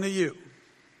talking to you.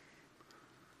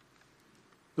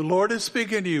 The Lord is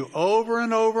speaking to you over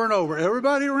and over and over.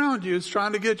 Everybody around you is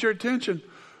trying to get your attention,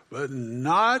 but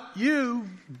not you.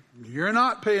 You're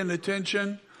not paying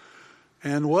attention.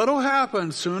 And what will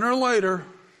happen sooner or later,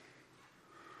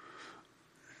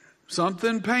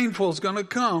 something painful is going to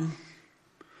come.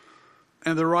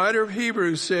 And the writer of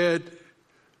Hebrews said,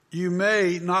 you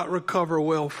may not recover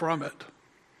well from it.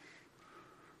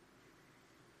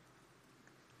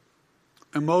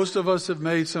 And most of us have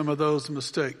made some of those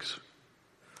mistakes.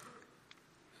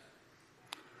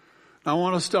 I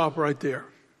want to stop right there.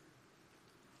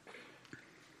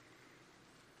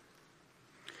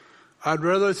 I'd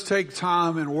rather us take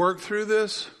time and work through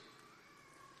this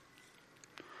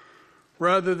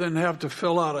rather than have to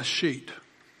fill out a sheet.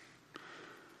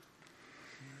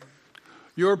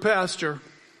 Your pastor,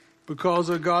 because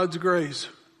of God's grace,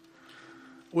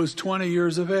 was 20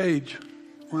 years of age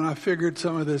when I figured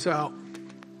some of this out.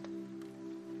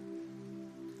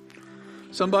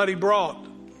 Somebody brought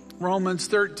Romans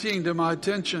 13 to my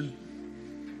attention.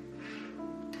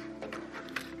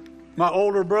 My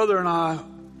older brother and I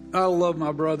love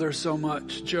my brother so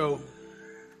much, Joe.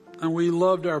 And we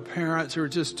loved our parents. There were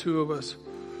just two of us.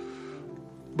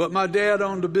 But my dad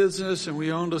owned a business and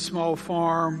we owned a small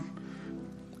farm.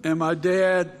 And my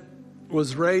dad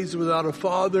was raised without a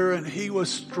father, and he was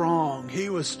strong. He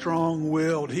was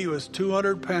strong-willed. He was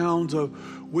 200 pounds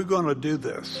of, we're going to do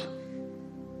this.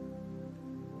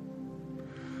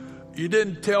 You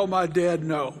didn't tell my dad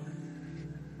no.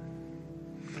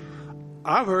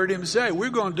 I've heard him say, we're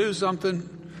going to do something,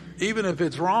 even if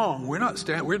it's wrong. We're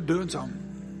doing something.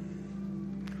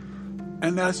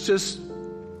 And that's just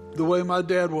the way my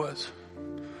dad was.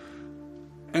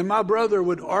 And my brother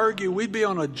would argue. We'd be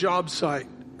on a job site,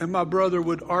 and my brother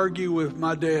would argue with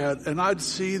my dad, and I'd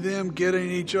see them get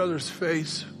in each other's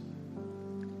face.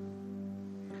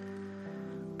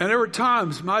 And there were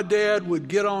times my dad would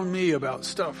get on me about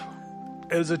stuff.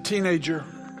 As a teenager,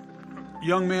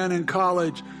 young man in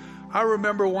college, I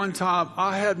remember one time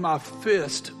I had my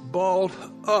fist balled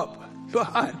up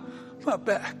behind my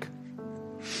back.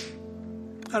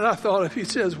 And I thought, if he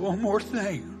says one more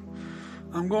thing,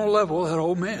 I'm going to level that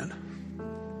old man.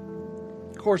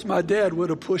 Of course, my dad would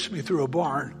have pushed me through a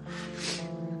barn.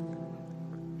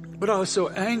 But I was so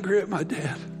angry at my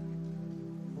dad.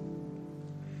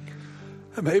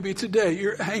 And maybe today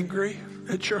you're angry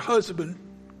at your husband.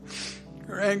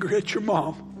 You're angry at your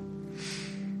mom.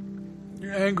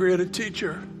 You're angry at a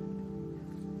teacher.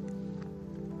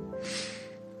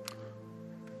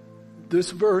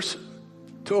 This verse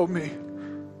told me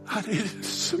I needed to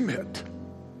submit.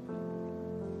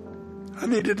 I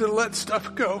needed to let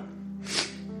stuff go.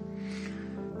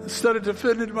 Instead of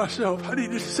defending myself, I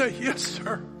needed to say, yes,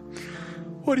 sir.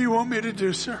 What do you want me to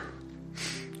do, sir?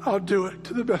 I'll do it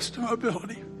to the best of my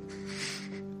ability.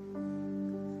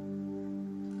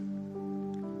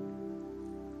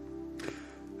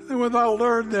 And when I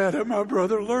learned that, and my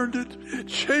brother learned it, it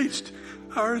changed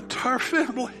our entire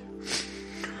family.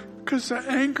 Because the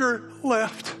anger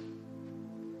left.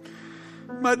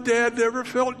 My dad never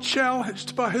felt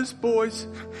challenged by his boys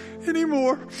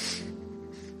anymore.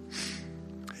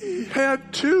 he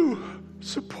had 2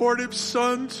 supportive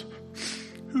sons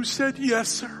who said, yes,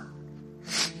 sir.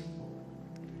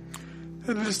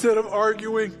 And instead of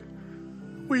arguing,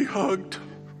 we hugged.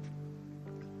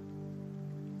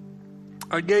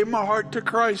 I gave my heart to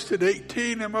Christ at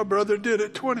 18, and my brother did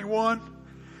at 21.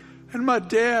 And my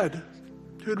dad,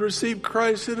 who'd received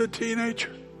Christ as a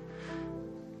teenager,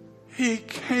 he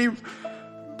came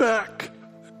back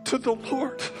to the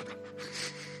Lord.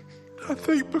 I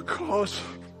think because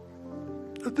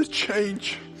of the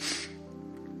change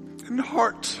in the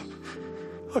hearts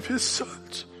of his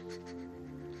sons.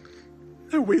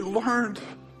 And we learned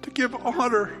to give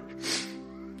honor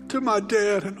to my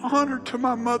dad and honor to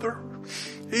my mother,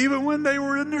 even when they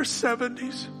were in their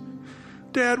 70s.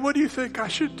 Dad, what do you think I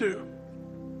should do?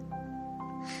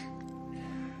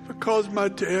 Because my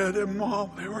dad and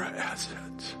mom, they were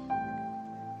assets.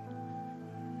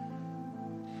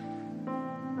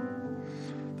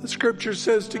 The scripture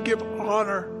says to give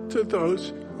honor to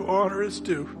those who honor is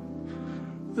due.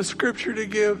 The scripture to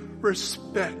give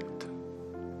respect.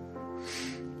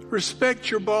 Respect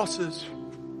your bosses.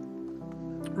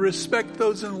 Respect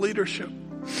those in leadership.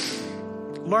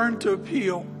 Learn to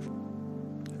appeal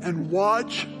and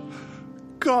watch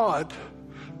God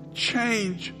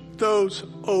change those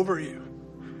over you.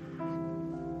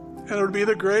 And it would be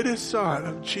the greatest sign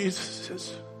of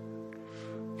Jesus'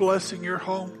 blessing your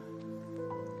home.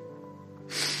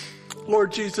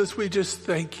 Lord Jesus, we just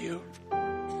thank you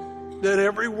that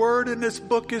every word in this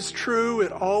book is true.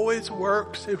 It always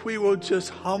works if we will just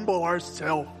humble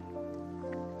ourselves.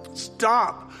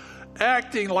 Stop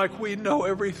acting like we know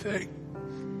everything.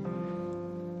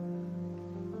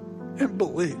 And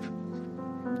believe.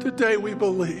 Today we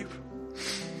believe.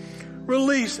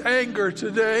 Release anger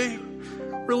today.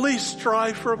 Release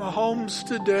strife from our homes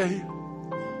today.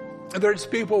 And there's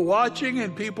people watching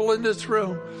and people in this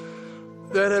room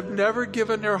that have never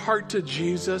given their heart to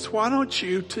Jesus. Why don't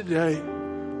you today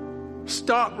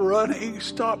stop running,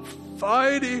 stop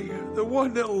fighting the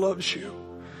one that loves you,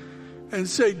 and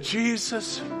say,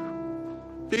 Jesus,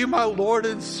 be my Lord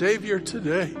and Savior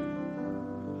today.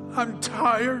 I'm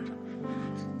tired.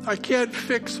 I can't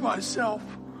fix myself.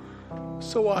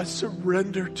 So I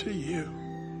surrender to you.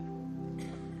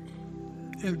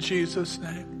 In Jesus'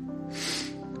 name.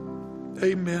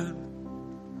 Amen.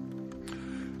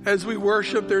 As we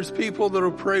worship, there's people that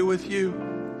will pray with you.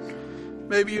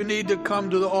 Maybe you need to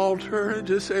come to the altar and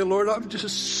just say, Lord, I'm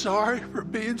just sorry for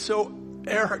being so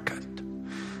arrogant.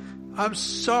 I'm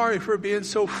sorry for being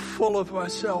so full of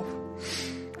myself.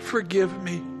 Forgive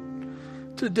me.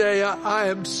 Today I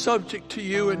am subject to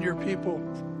you and your people.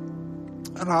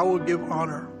 And I will give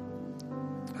honor.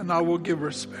 And I will give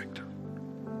respect.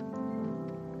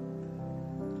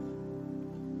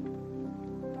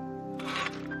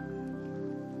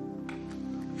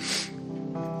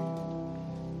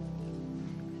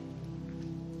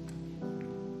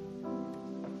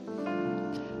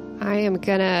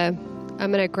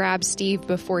 I'm gonna grab Steve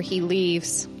before he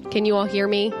leaves. Can you all hear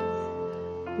me?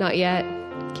 Not yet.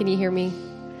 Can you hear me?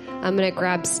 I'm gonna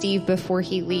grab Steve before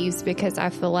he leaves because I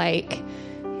feel like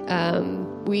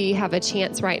we have a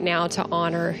chance right now to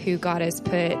honor who God has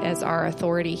put as our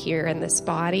authority here in this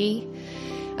body.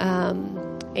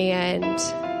 And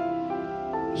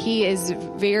he is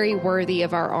very worthy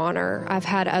of our honor. I've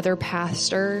had other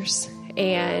pastors,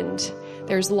 and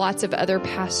there's lots of other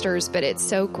pastors, but it's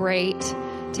so great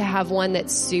to have one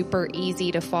that's super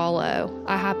easy to follow.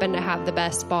 I happen to have the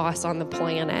best boss on the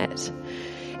planet,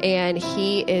 and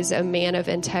he is a man of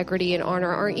integrity and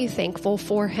honor. Aren't you thankful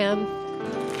for him?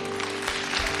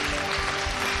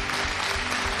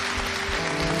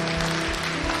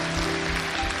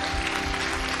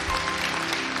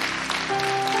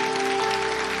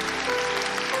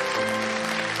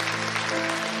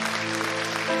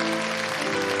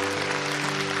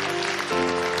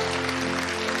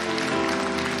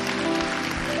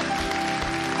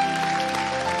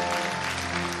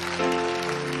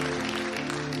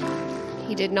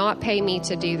 Did not pay me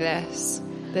to do this.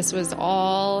 This was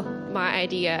all my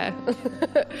idea.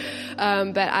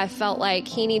 But I felt like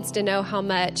he needs to know how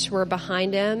much we're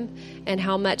behind him and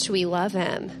how much we love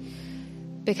him,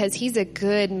 because he's a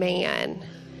good man.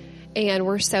 And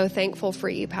we're so thankful for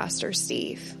you, Pastor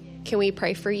Steve. Can we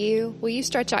pray for you? Will you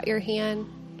stretch out your hand?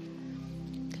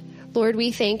 Lord,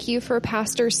 we thank you for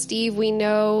Pastor Steve. We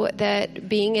know that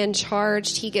being in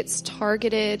charge, he gets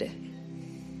targeted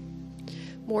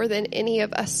more than any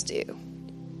of us do.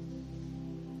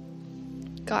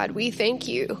 God, we thank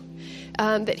you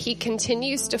that he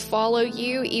continues to follow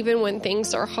you even when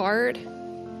things are hard.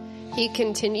 He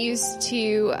continues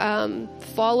to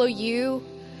follow you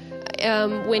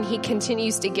when he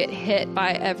continues to get hit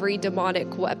by every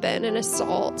demonic weapon and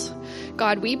assault.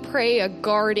 God, we pray a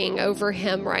guarding over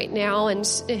him right now, and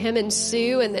him and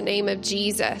Sue, in the name of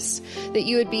Jesus, that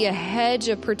you would be a hedge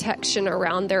of protection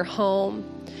around their home.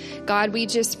 God, we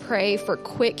just pray for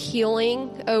quick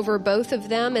healing over both of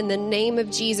them. In the name of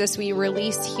Jesus, we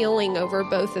release healing over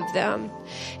both of them.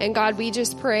 And God, we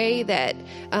just pray that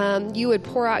you would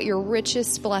pour out your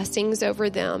richest blessings over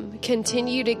them.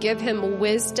 Continue to give him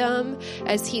wisdom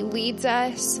as he leads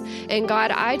us. And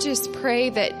God, I just pray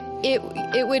that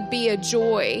it would be a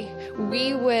joy.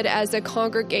 We would, as a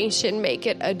congregation, make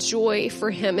it a joy for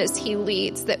him as he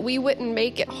leads, that we wouldn't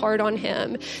make it hard on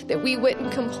him, that we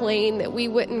wouldn't complain, that we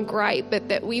wouldn't gripe, but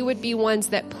that we would be ones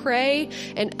that pray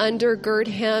and undergird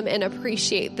him and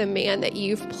appreciate the man that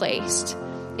you've placed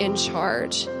in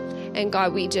charge. And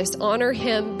God, we just honor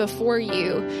him before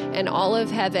you and all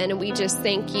of heaven, and we just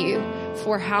thank you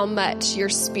for how much your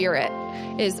spirit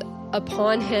is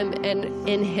upon him and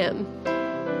in him,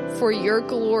 for your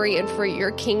glory and for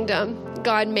your kingdom.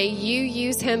 God, may you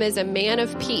use him as a man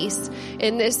of peace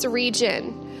in this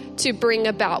region to bring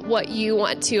about what you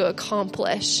want to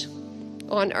accomplish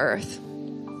on earth.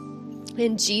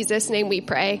 In Jesus' name we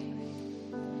pray.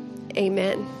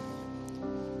 Amen.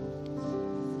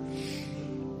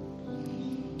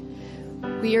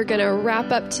 We are going to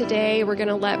wrap up today. We're going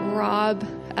to let Rob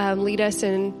lead us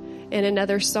in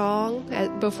another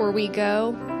song before we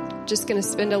go. Just going to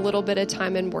spend a little bit of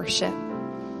time in worship.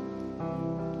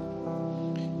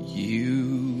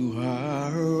 You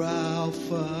are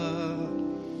Alpha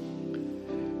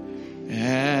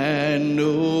and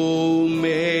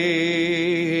Omega.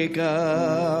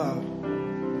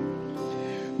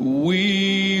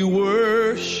 We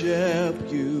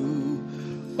worship you,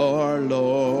 our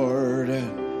Lord.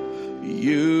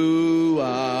 You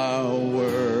are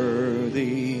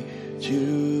worthy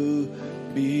to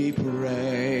be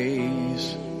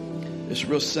praised. It's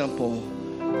real simple.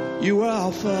 You are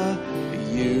Alpha.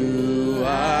 You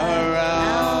are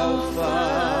Alpha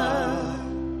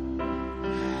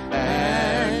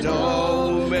and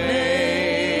Omega.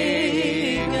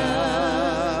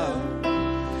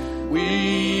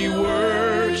 We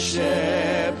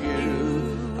worship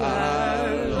you,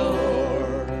 our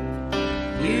Lord.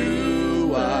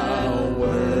 You are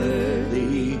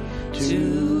worthy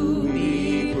to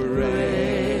be praised.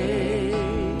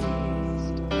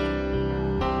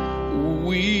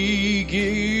 We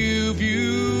give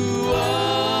you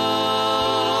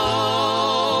all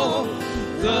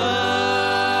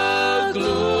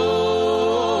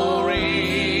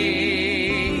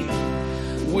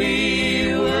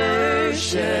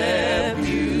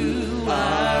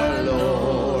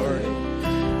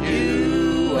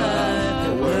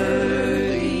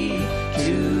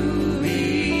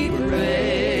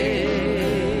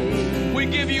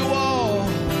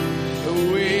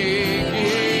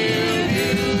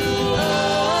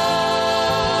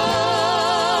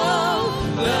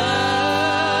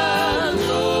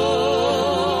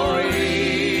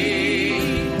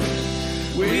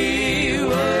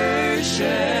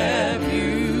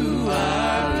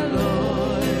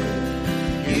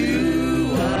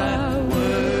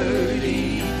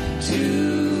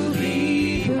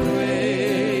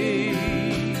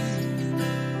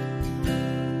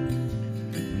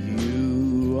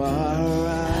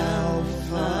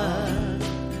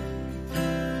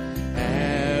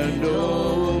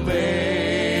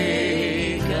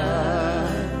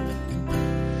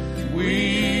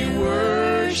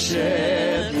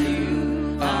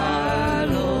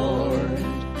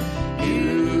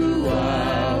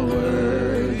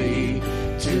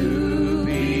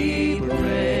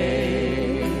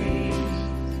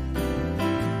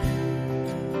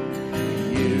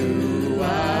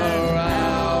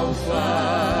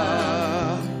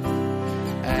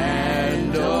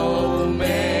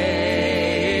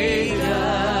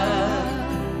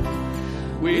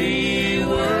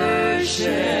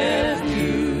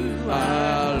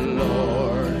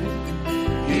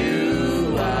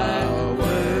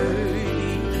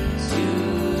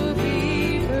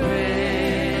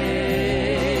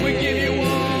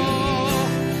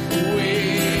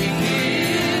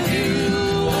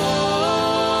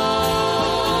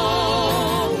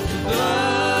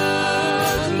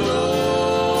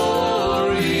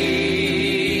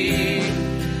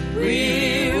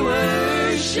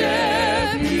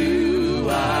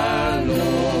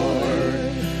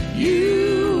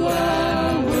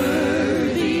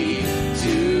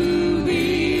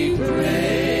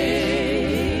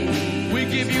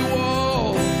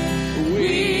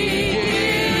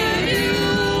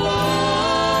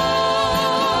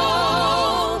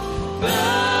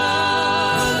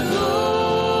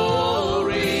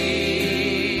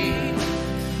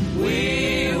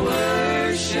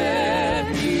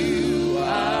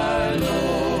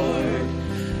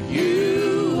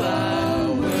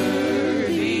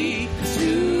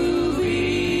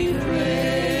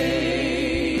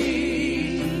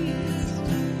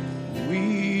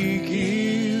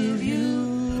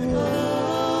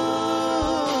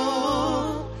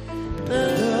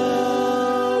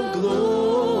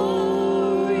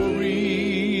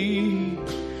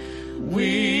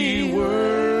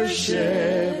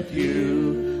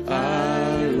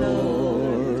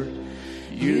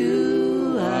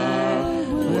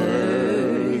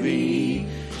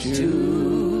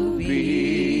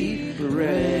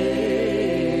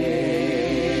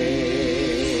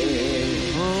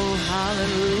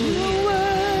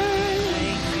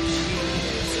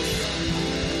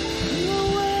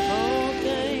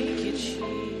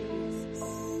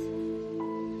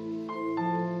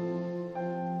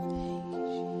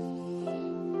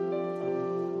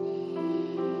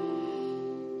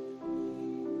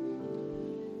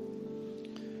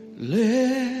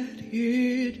Let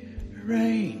it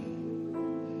rain.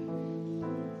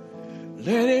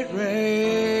 Let it rain.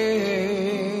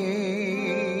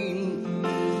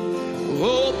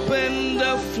 Open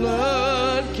the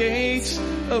floodgates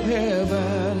of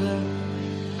heaven.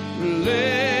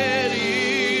 Let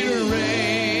it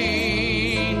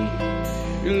rain.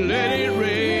 Let it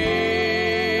rain.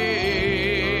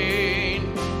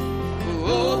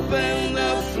 Open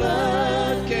the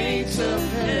floodgates of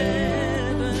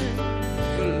heaven.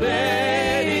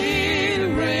 Let it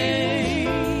rain.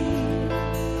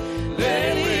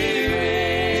 Let it rain.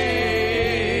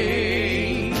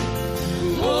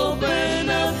 Open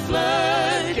the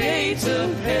floodgates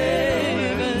of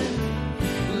heaven.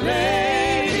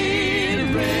 Let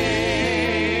it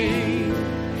rain.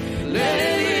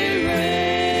 Let it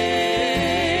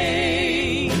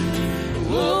rain.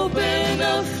 Open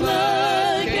the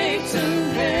floodgates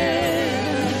of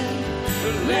heaven.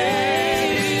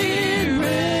 Let it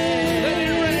rain. Let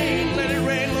it rain. Let it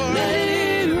rain, Lord. Let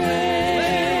it rain.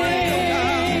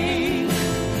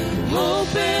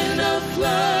 Open the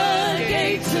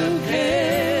floodgates of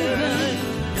heaven.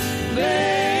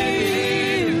 Let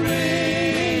it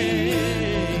rain.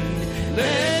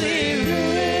 Let it rain.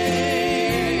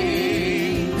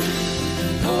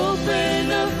 Open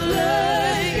the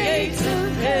floodgates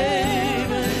of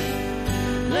heaven.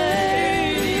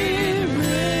 Let it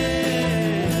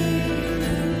rain.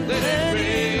 Let it rain.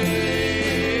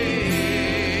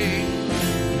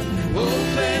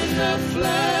 Open the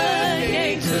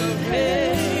floodgates of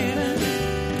heaven.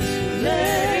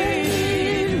 Let it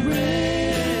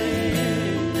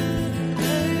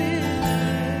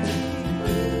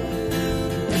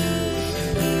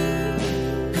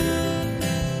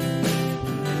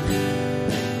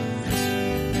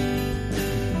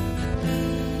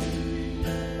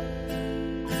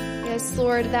Yes,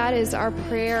 Lord, that is our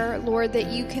prayer, Lord, that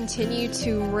you continue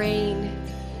to rain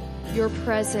your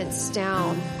presence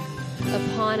down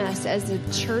upon us as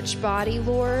a church body,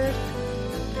 Lord.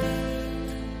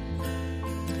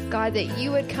 God, that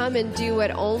you would come and do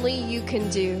what only you can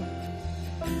do.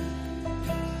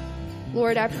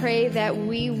 Lord, I pray that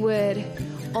we would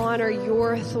honor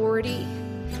your authority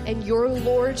and your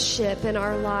lordship in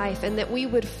our life, and that we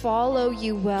would follow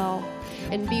you well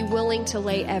and be willing to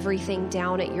lay everything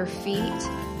down at your feet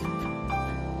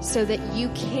so that you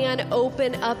can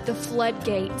open up the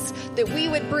floodgates, that we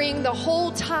would bring the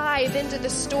whole tithe into the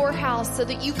storehouse so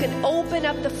that you can open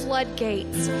up the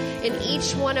floodgates in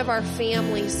each one of our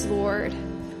families, Lord.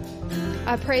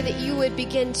 I pray that you would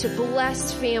begin to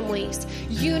bless families,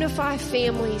 unify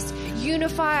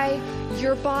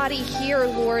your body here,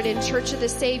 Lord, in Church of the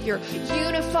Savior.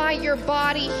 Unify your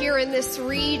body here in this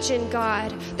region,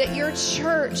 God, that your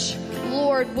church,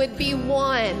 Lord, would be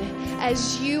one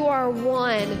as you are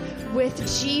one with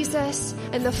Jesus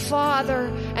and the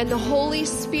Father and the Holy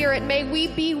Spirit. May we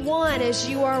be one as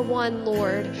you are one,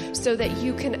 Lord, so that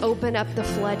you can open up the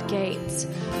floodgates.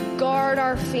 Guard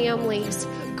our families.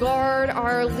 Guard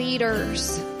our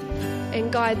leaders.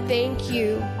 And God, thank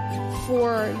you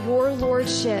for your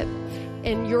lordship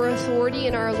and your authority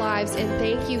in our lives. And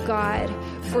thank you, God,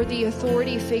 for the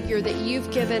authority figure that you've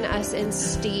given us in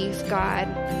Steve, God.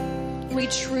 We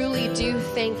truly do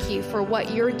thank you for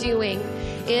what you're doing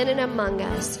in and among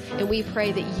us. And we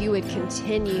pray that you would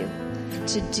continue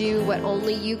to do what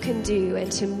only you can do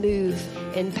and to move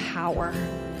in power.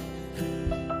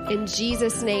 In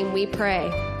Jesus' name we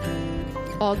pray.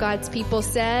 All God's people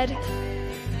said,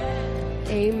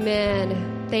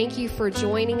 amen. Thank you for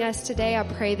joining us today. I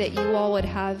pray that you all would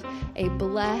have a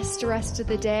blessed rest of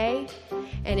the day.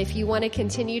 And if you want to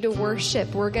continue to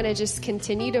worship, we're going to just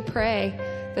continue to pray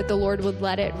that the Lord would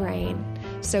let it rain.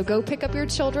 So go pick up your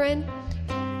children,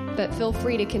 but feel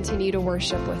free to continue to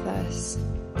worship with us.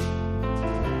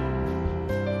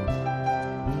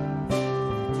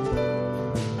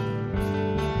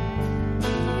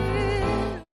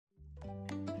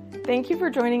 Thank you for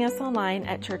joining us online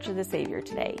at Church of the Savior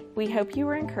today. We hope you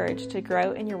were encouraged to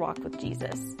grow in your walk with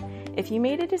Jesus. If you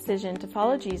made a decision to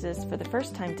follow Jesus for the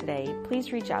first time today,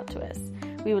 please reach out to us.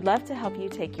 We would love to help you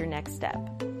take your next step.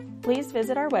 Please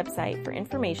visit our website for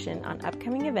information on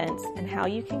upcoming events and how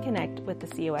you can connect with the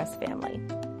COS family.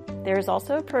 There is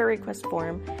also a prayer request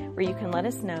form where you can let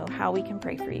us know how we can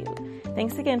pray for you.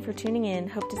 Thanks again for tuning in.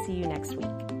 Hope to see you next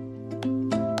week.